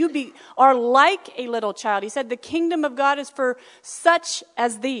unless you are like a little child. He said the kingdom of God is for such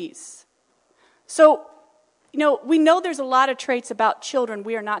as these. So, you know, we know there's a lot of traits about children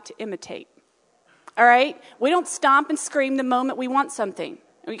we are not to imitate. All right? We don't stomp and scream the moment we want something.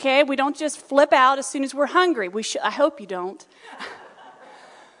 Okay? We don't just flip out as soon as we're hungry. I hope you don't.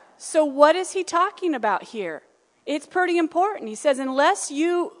 So what is he talking about here? It's pretty important. He says, unless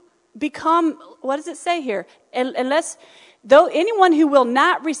you become, what does it say here? Though anyone who will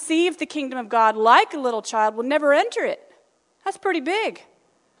not receive the kingdom of God like a little child will never enter it. That's pretty big.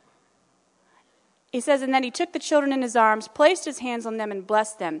 He says, and then he took the children in his arms, placed his hands on them, and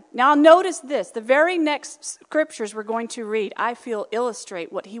blessed them. Now, notice this. The very next scriptures we're going to read, I feel illustrate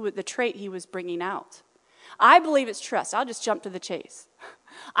the trait he was bringing out. I believe it's trust. I'll just jump to the chase.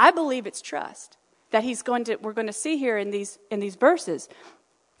 I believe it's trust. that we're going to see here in these verses.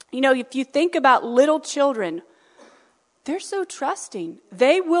 You know, if you think about little children, they're so trusting.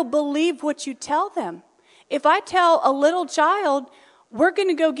 They will believe what you tell them. If I tell a little child, we're going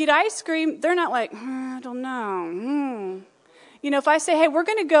to go get ice cream, they're not like, I don't know. You know, if I say, hey, we're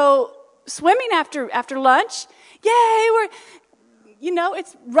going to go swimming after lunch, yay,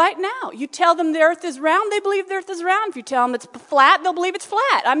 it's right now. You tell them the earth is round, they believe the earth is round. If you tell them it's flat, they'll believe it's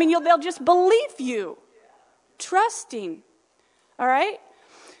flat. I mean, they'll just believe you. Trusting. All right?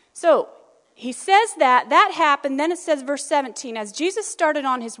 So, he says that happened. Then it says, verse 17, as Jesus started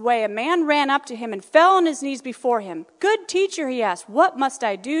on his way, a man ran up to him and fell on his knees before him. Good teacher, he asked, what must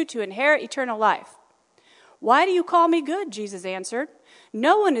I do to inherit eternal life? Why do you call me good? Jesus answered.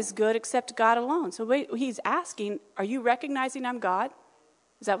 No one is good except God alone. So he's asking, are you recognizing I'm God?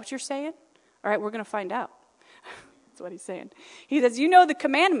 Is that what you're saying? All right, we're going to find out. That's what he's saying. He says, you know the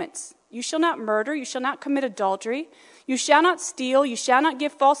commandments. You shall not murder. You shall not commit adultery. You shall not steal. You shall not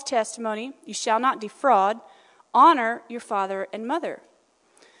give false testimony. You shall not defraud. Honor your father and mother.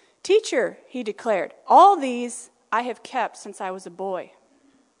 Teacher, he declared, all these I have kept since I was a boy.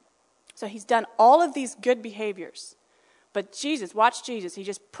 So he's done all of these good behaviors. But Jesus, watch Jesus, he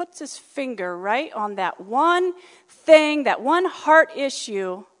just puts his finger right on that one thing, that one heart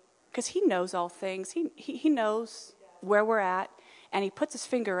issue, because he knows all things. He knows where we're at, and he puts his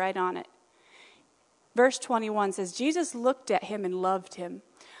finger right on it. Verse 21 says, Jesus looked at him and loved him.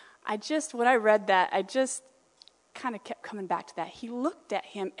 When I read that, I just kind of kept coming back to that. He looked at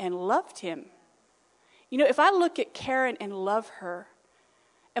him and loved him. You know, if I look at Karen and love her,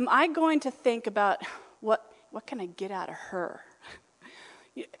 am I going to think about what can I get out of her?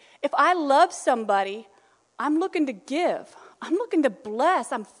 If I love somebody, I'm looking to give. I'm looking to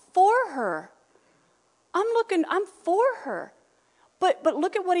bless. I'm for her. I'm for her. But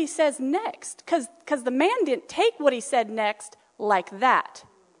look at what he says next. Because the man didn't take what he said next like that.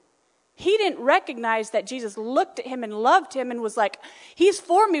 He didn't recognize that Jesus looked at him and loved him and was like, he's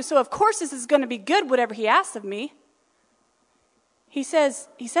for me, so of course this is going to be good, whatever he asks of me. He says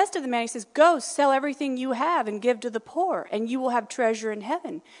to the man, he says, go, sell everything you have and give to the poor, and you will have treasure in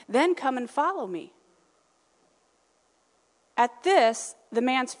heaven. Then come and follow me. At this, the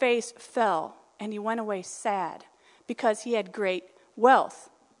man's face fell, and he went away sad, because he had great wealth.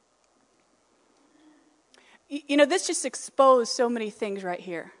 You know, this just exposed so many things right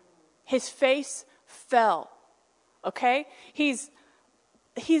here. His face fell, okay? He's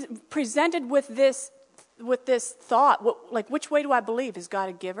presented with this thought, which way do I believe? Is God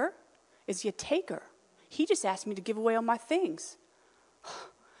a giver? Is he a taker? He just asked me to give away all my things.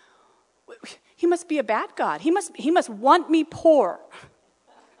 He must be a bad God. He must want me poor.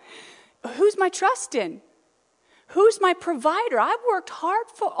 Who's my trust in? Who's my provider? I've worked hard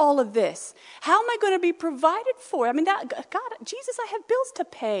for all of this. How am I going to be provided for? I mean, God, Jesus, I have bills to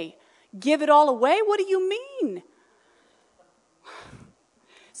pay. Give it all away? What do you mean?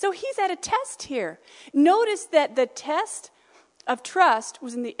 So he's at a test here. Notice that the test of trust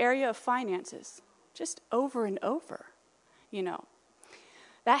was in the area of finances, just over and over. You know,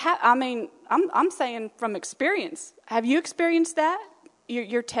 I'm saying from experience. Have you experienced that?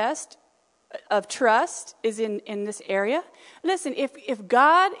 Your test of trust is in this area. Listen, if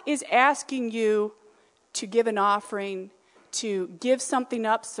God is asking you to give an offering, to give something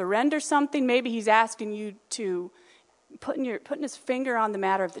up, surrender something, maybe he's asking you to putting his finger on the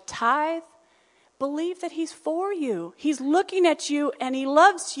matter of the tithe, believe that he's for you. He's looking at you and he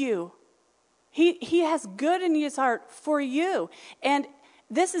loves you. He has good in his heart for you. And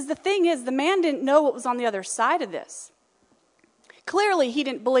this is the thing is, the man didn't know what was on the other side of this. Clearly, he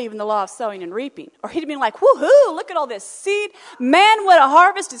didn't believe in the law of sowing and reaping. Or he'd been like, woohoo, look at all this seed. Man, what a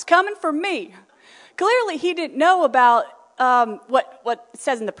harvest is coming for me. Clearly, he didn't know about what it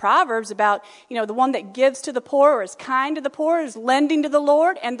says in the Proverbs about, the one that gives to the poor or is kind to the poor is lending to the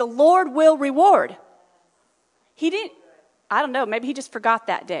Lord, and the Lord will reward. I don't know, maybe he just forgot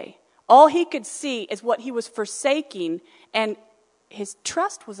that day. All he could see is what he was forsaking, and his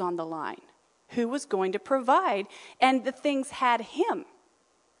trust was on the line. Who was going to provide? And the things had him.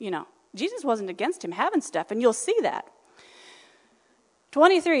 Jesus wasn't against him having stuff, and you'll see that.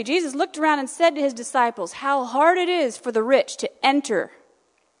 23, Jesus looked around and said to his disciples, how hard it is for the rich to enter,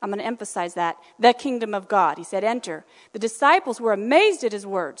 I'm going to emphasize that, the kingdom of God. He said, enter. The disciples were amazed at his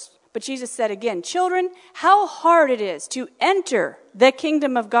words. But Jesus said again, children, how hard it is to enter the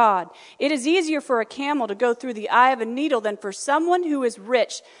kingdom of God. It is easier for a camel to go through the eye of a needle than for someone who is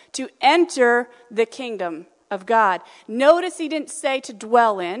rich to enter the kingdom of God. Notice he didn't say to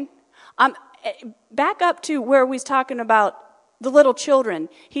dwell in. Back up to where we was talking about the little children.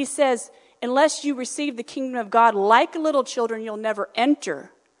 He says, unless you receive the kingdom of God like little children, you'll never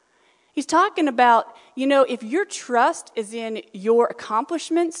enter. He's talking about, if your trust is in your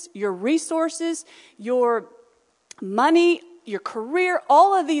accomplishments, your resources, your money, your career,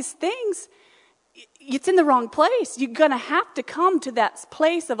 all of these things, it's in the wrong place. You're going to have to come to that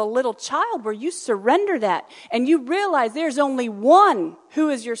place of a little child where you surrender that and you realize there's only one who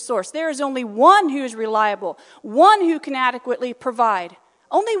is your source. There is only one who is reliable, one who can adequately provide.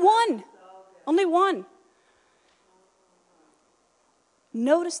 Only one. Only one.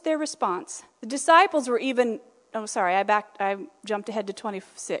 Notice their response. The disciples were I jumped ahead to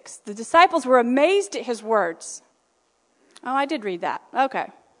 26. The disciples were amazed at his words. Oh, I did read that. Okay.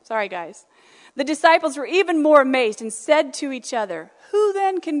 Sorry, guys. The disciples were even more amazed and said to each other, "Who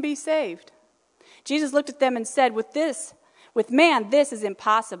then can be saved?" Jesus looked at them and said, with man, this is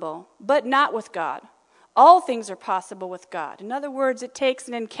impossible, but not with God. All things are possible with God. In other words, it takes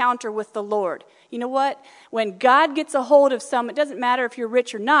an encounter with the Lord. You know what? When God gets a hold of someone, it doesn't matter if you're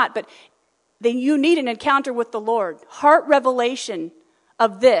rich or not, but then you need an encounter with the Lord. Heart revelation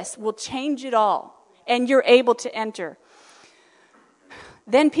of this will change it all, and you're able to enter.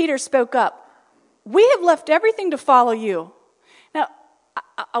 Then Peter spoke up. "We have left everything to follow you." Now,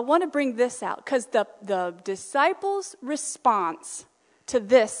 I want to bring this out because the disciples' response to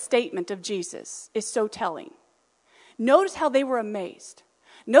this statement of Jesus is so telling. Notice how they were amazed.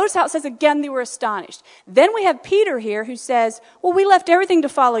 Notice how it says again they were astonished. Then we have Peter here who says, "Well, we left everything to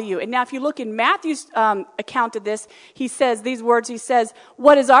follow you." And now if you look in Matthew's account of this, he says these words. He says,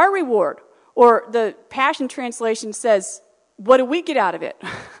 "What is our reward?" Or the Passion Translation says, "What do we get out of it?"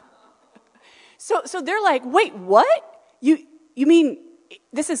 So they're like, "Wait, what? You mean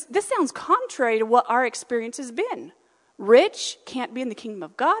this sounds contrary to what our experience has been. Rich can't be in the kingdom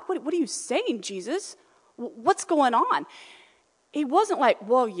of God? What are you saying, Jesus? What's going on?" He wasn't like,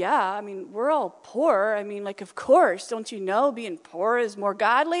 "Well, yeah, I mean, we're all poor. I mean, like, of course, don't you know being poor is more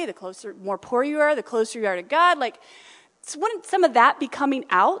godly? The more poor you are, the closer you are to God." Like, so wouldn't some of that be coming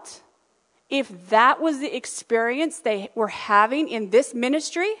out if that was the experience they were having in this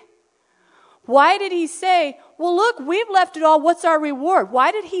ministry? Why did he say, "Well, look, we've left it all. What's our reward?"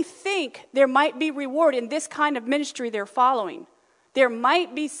 Why did he think there might be reward in this kind of ministry they're following? There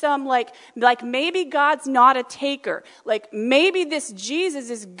might be some like maybe God's not a taker. Like maybe this Jesus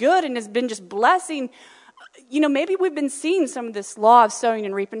is good and has been just blessing. Maybe we've been seeing some of this law of sowing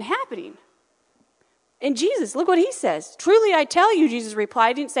and reaping happening. And Jesus, look what he says. "Truly I tell you," Jesus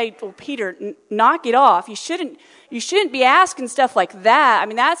replied. He didn't say, "Well, Peter, knock it off. You shouldn't be asking stuff like that. I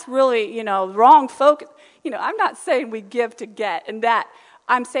mean, that's really, wrong focus." I'm not saying we give to get and that.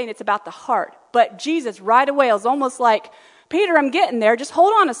 I'm saying it's about the heart. But Jesus right away is almost like, "Peter, I'm getting there. Just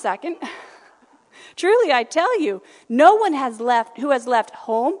hold on a second." "Truly I tell you, no one who has left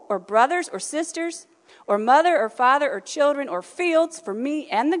home or brothers or sisters or mother or father or children or fields for me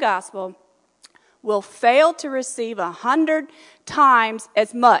and the gospel will fail to receive 100 times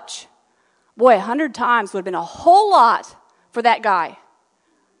as much." Boy, 100 times would have been a whole lot for that guy.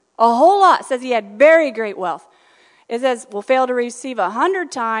 A whole lot. It says he had very great wealth. It says will fail to receive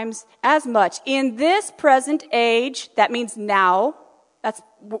 100 times as much in this present age. That means now.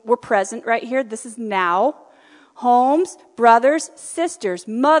 We're present right here. This is now. Homes, brothers, sisters,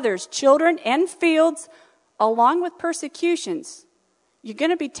 mothers, children, and fields, along with persecutions. You're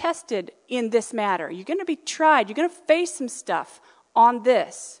going to be tested in this matter. You're going to be tried. You're going to face some stuff on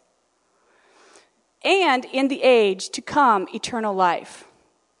this. And in the age to come, eternal life.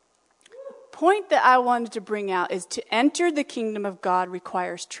 Point that I wanted to bring out is to enter the kingdom of God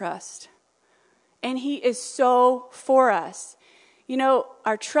requires trust. And he is so for us.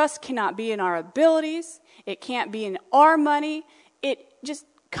 Our trust cannot be in our abilities. It can't be in our money. It just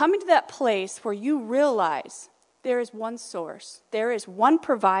coming to that place where you realize there is one source. There is one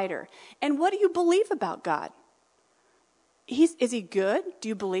provider. And what do you believe about God? Is he good? Do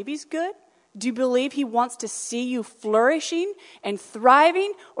you believe he's good? Do you believe he wants to see you flourishing and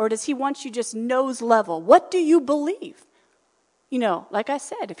thriving? Or does he want you just nose level? What do you believe? Like I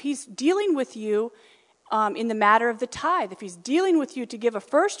said, if he's dealing with you in the matter of the tithe, if he's dealing with you to give a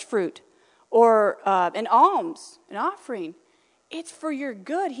first fruit or an alms, an offering, it's for your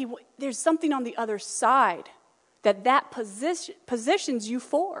good. There's something on the other side that positions you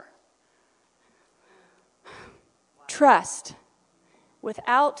for. Trust.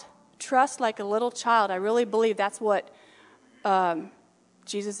 Without trust like a little child, I really believe that's what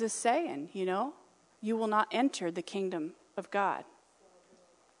Jesus is saying, You will not enter the kingdom of God.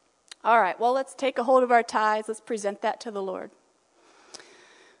 All right, well, let's take a hold of our tithes. Let's present that to the Lord.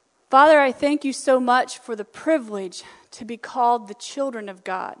 Father, I thank you so much for the privilege to be called the children of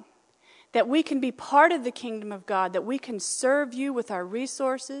God. that we can be part of the kingdom of God, that we can serve you with our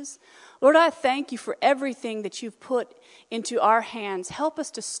resources. Lord, I thank you for everything that you've put into our hands. Help us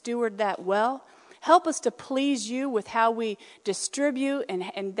to steward that well. Help us to please you with how we distribute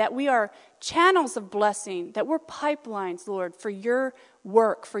and that we are channels of blessing, that we're pipelines, Lord, for your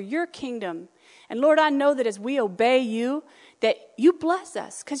work, for your kingdom. And Lord, I know that as we obey you, that you bless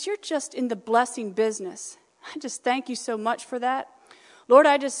us because you're just in the blessing business. I just thank you so much for that. Lord,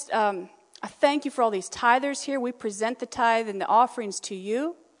 I thank you for all these tithers here. We present the tithe and the offerings to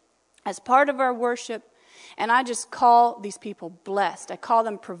you as part of our worship. And I just call these people blessed. I call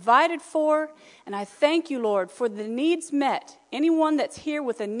them provided for. And I thank you, Lord, for the needs met. Anyone that's here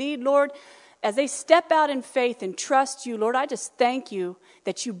with a need, Lord, as they step out in faith and trust you, Lord, I just thank you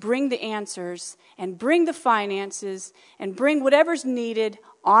that you bring the answers and bring the finances and bring whatever's needed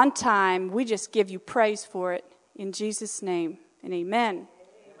on time. We just give you praise for it. In Jesus' name, and amen.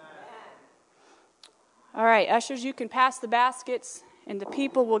 All right, ushers, you can pass the baskets, and the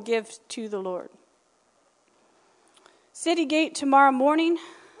people will give to the Lord. City Gate tomorrow morning.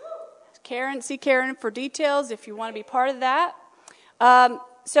 See Karen for details if you want to be part of that.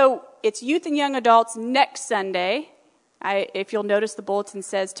 So it's youth and young adults next Sunday. If you'll notice, the bulletin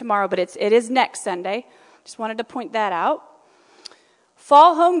says tomorrow, but it is next Sunday. Just wanted to point that out.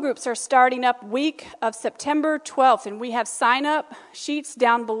 Fall home groups are starting up week of September 12th, and we have sign-up sheets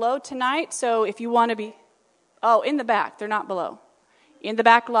down below tonight. So if you want to be, in the back, they're not below, in the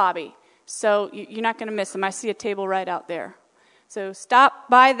back lobby. So you're not going to miss them. I see a table right out there. So stop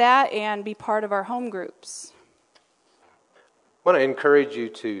by that and be part of our home groups. I want to encourage you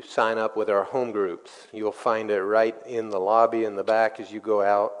to sign up with our home groups. You'll find it right in the lobby in the back as you go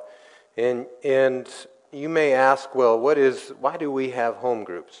out. And you may ask, well, why do we have home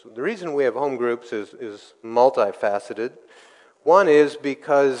groups? The reason we have home groups is multifaceted. One is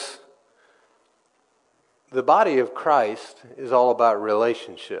because the body of Christ is all about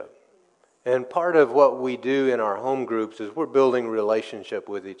relationship. And part of what we do in our home groups is we're building relationship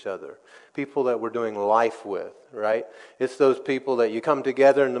with each other. People that we're doing life with, right? It's those people that you come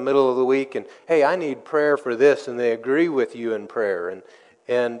together in the middle of the week and, hey, I need prayer for this, and they agree with you in prayer.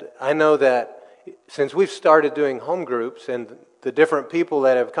 And I know that since we've started doing home groups and the different people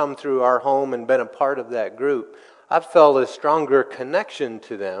that have come through our home and been a part of that group, I've felt a stronger connection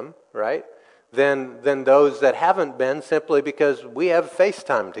to them, right, than those that haven't been, simply because we have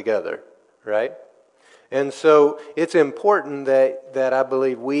FaceTime together, right? And so it's important that I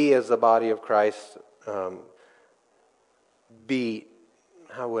believe we as the body of Christ be,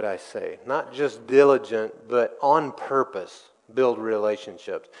 how would I say, not just diligent, but on purpose, build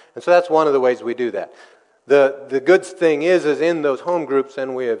relationships. And so that's one of the ways we do that. The good thing is in those home groups,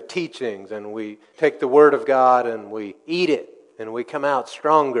 and we have teachings, and we take the Word of God, and we eat it, and we come out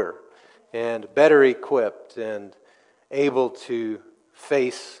stronger and better equipped and able to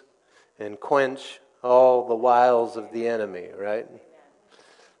face and quench all the wiles of the enemy, right?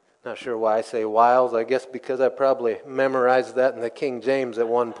 Not sure why I say wiles. I guess because I probably memorized that in the King James at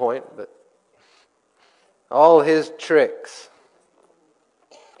one point, but all his tricks.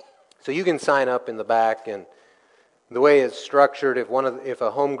 So you can sign up in the back, and the way it's structured, if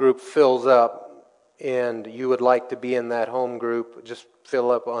a home group fills up and you would like to be in that home group, just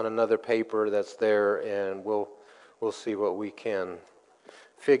fill up on another paper that's there, and we'll see what we can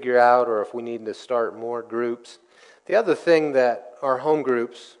figure out, or if we need to start more groups. The other thing that our home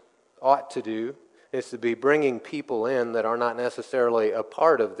groups ought to do is to be bringing people in that are not necessarily a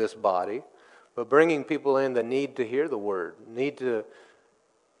part of this body, but bringing people in that need to hear the Word, need to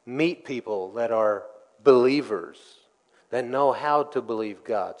meet people that are believers, that know how to believe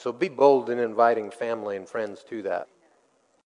God. So be bold in inviting family and friends to that.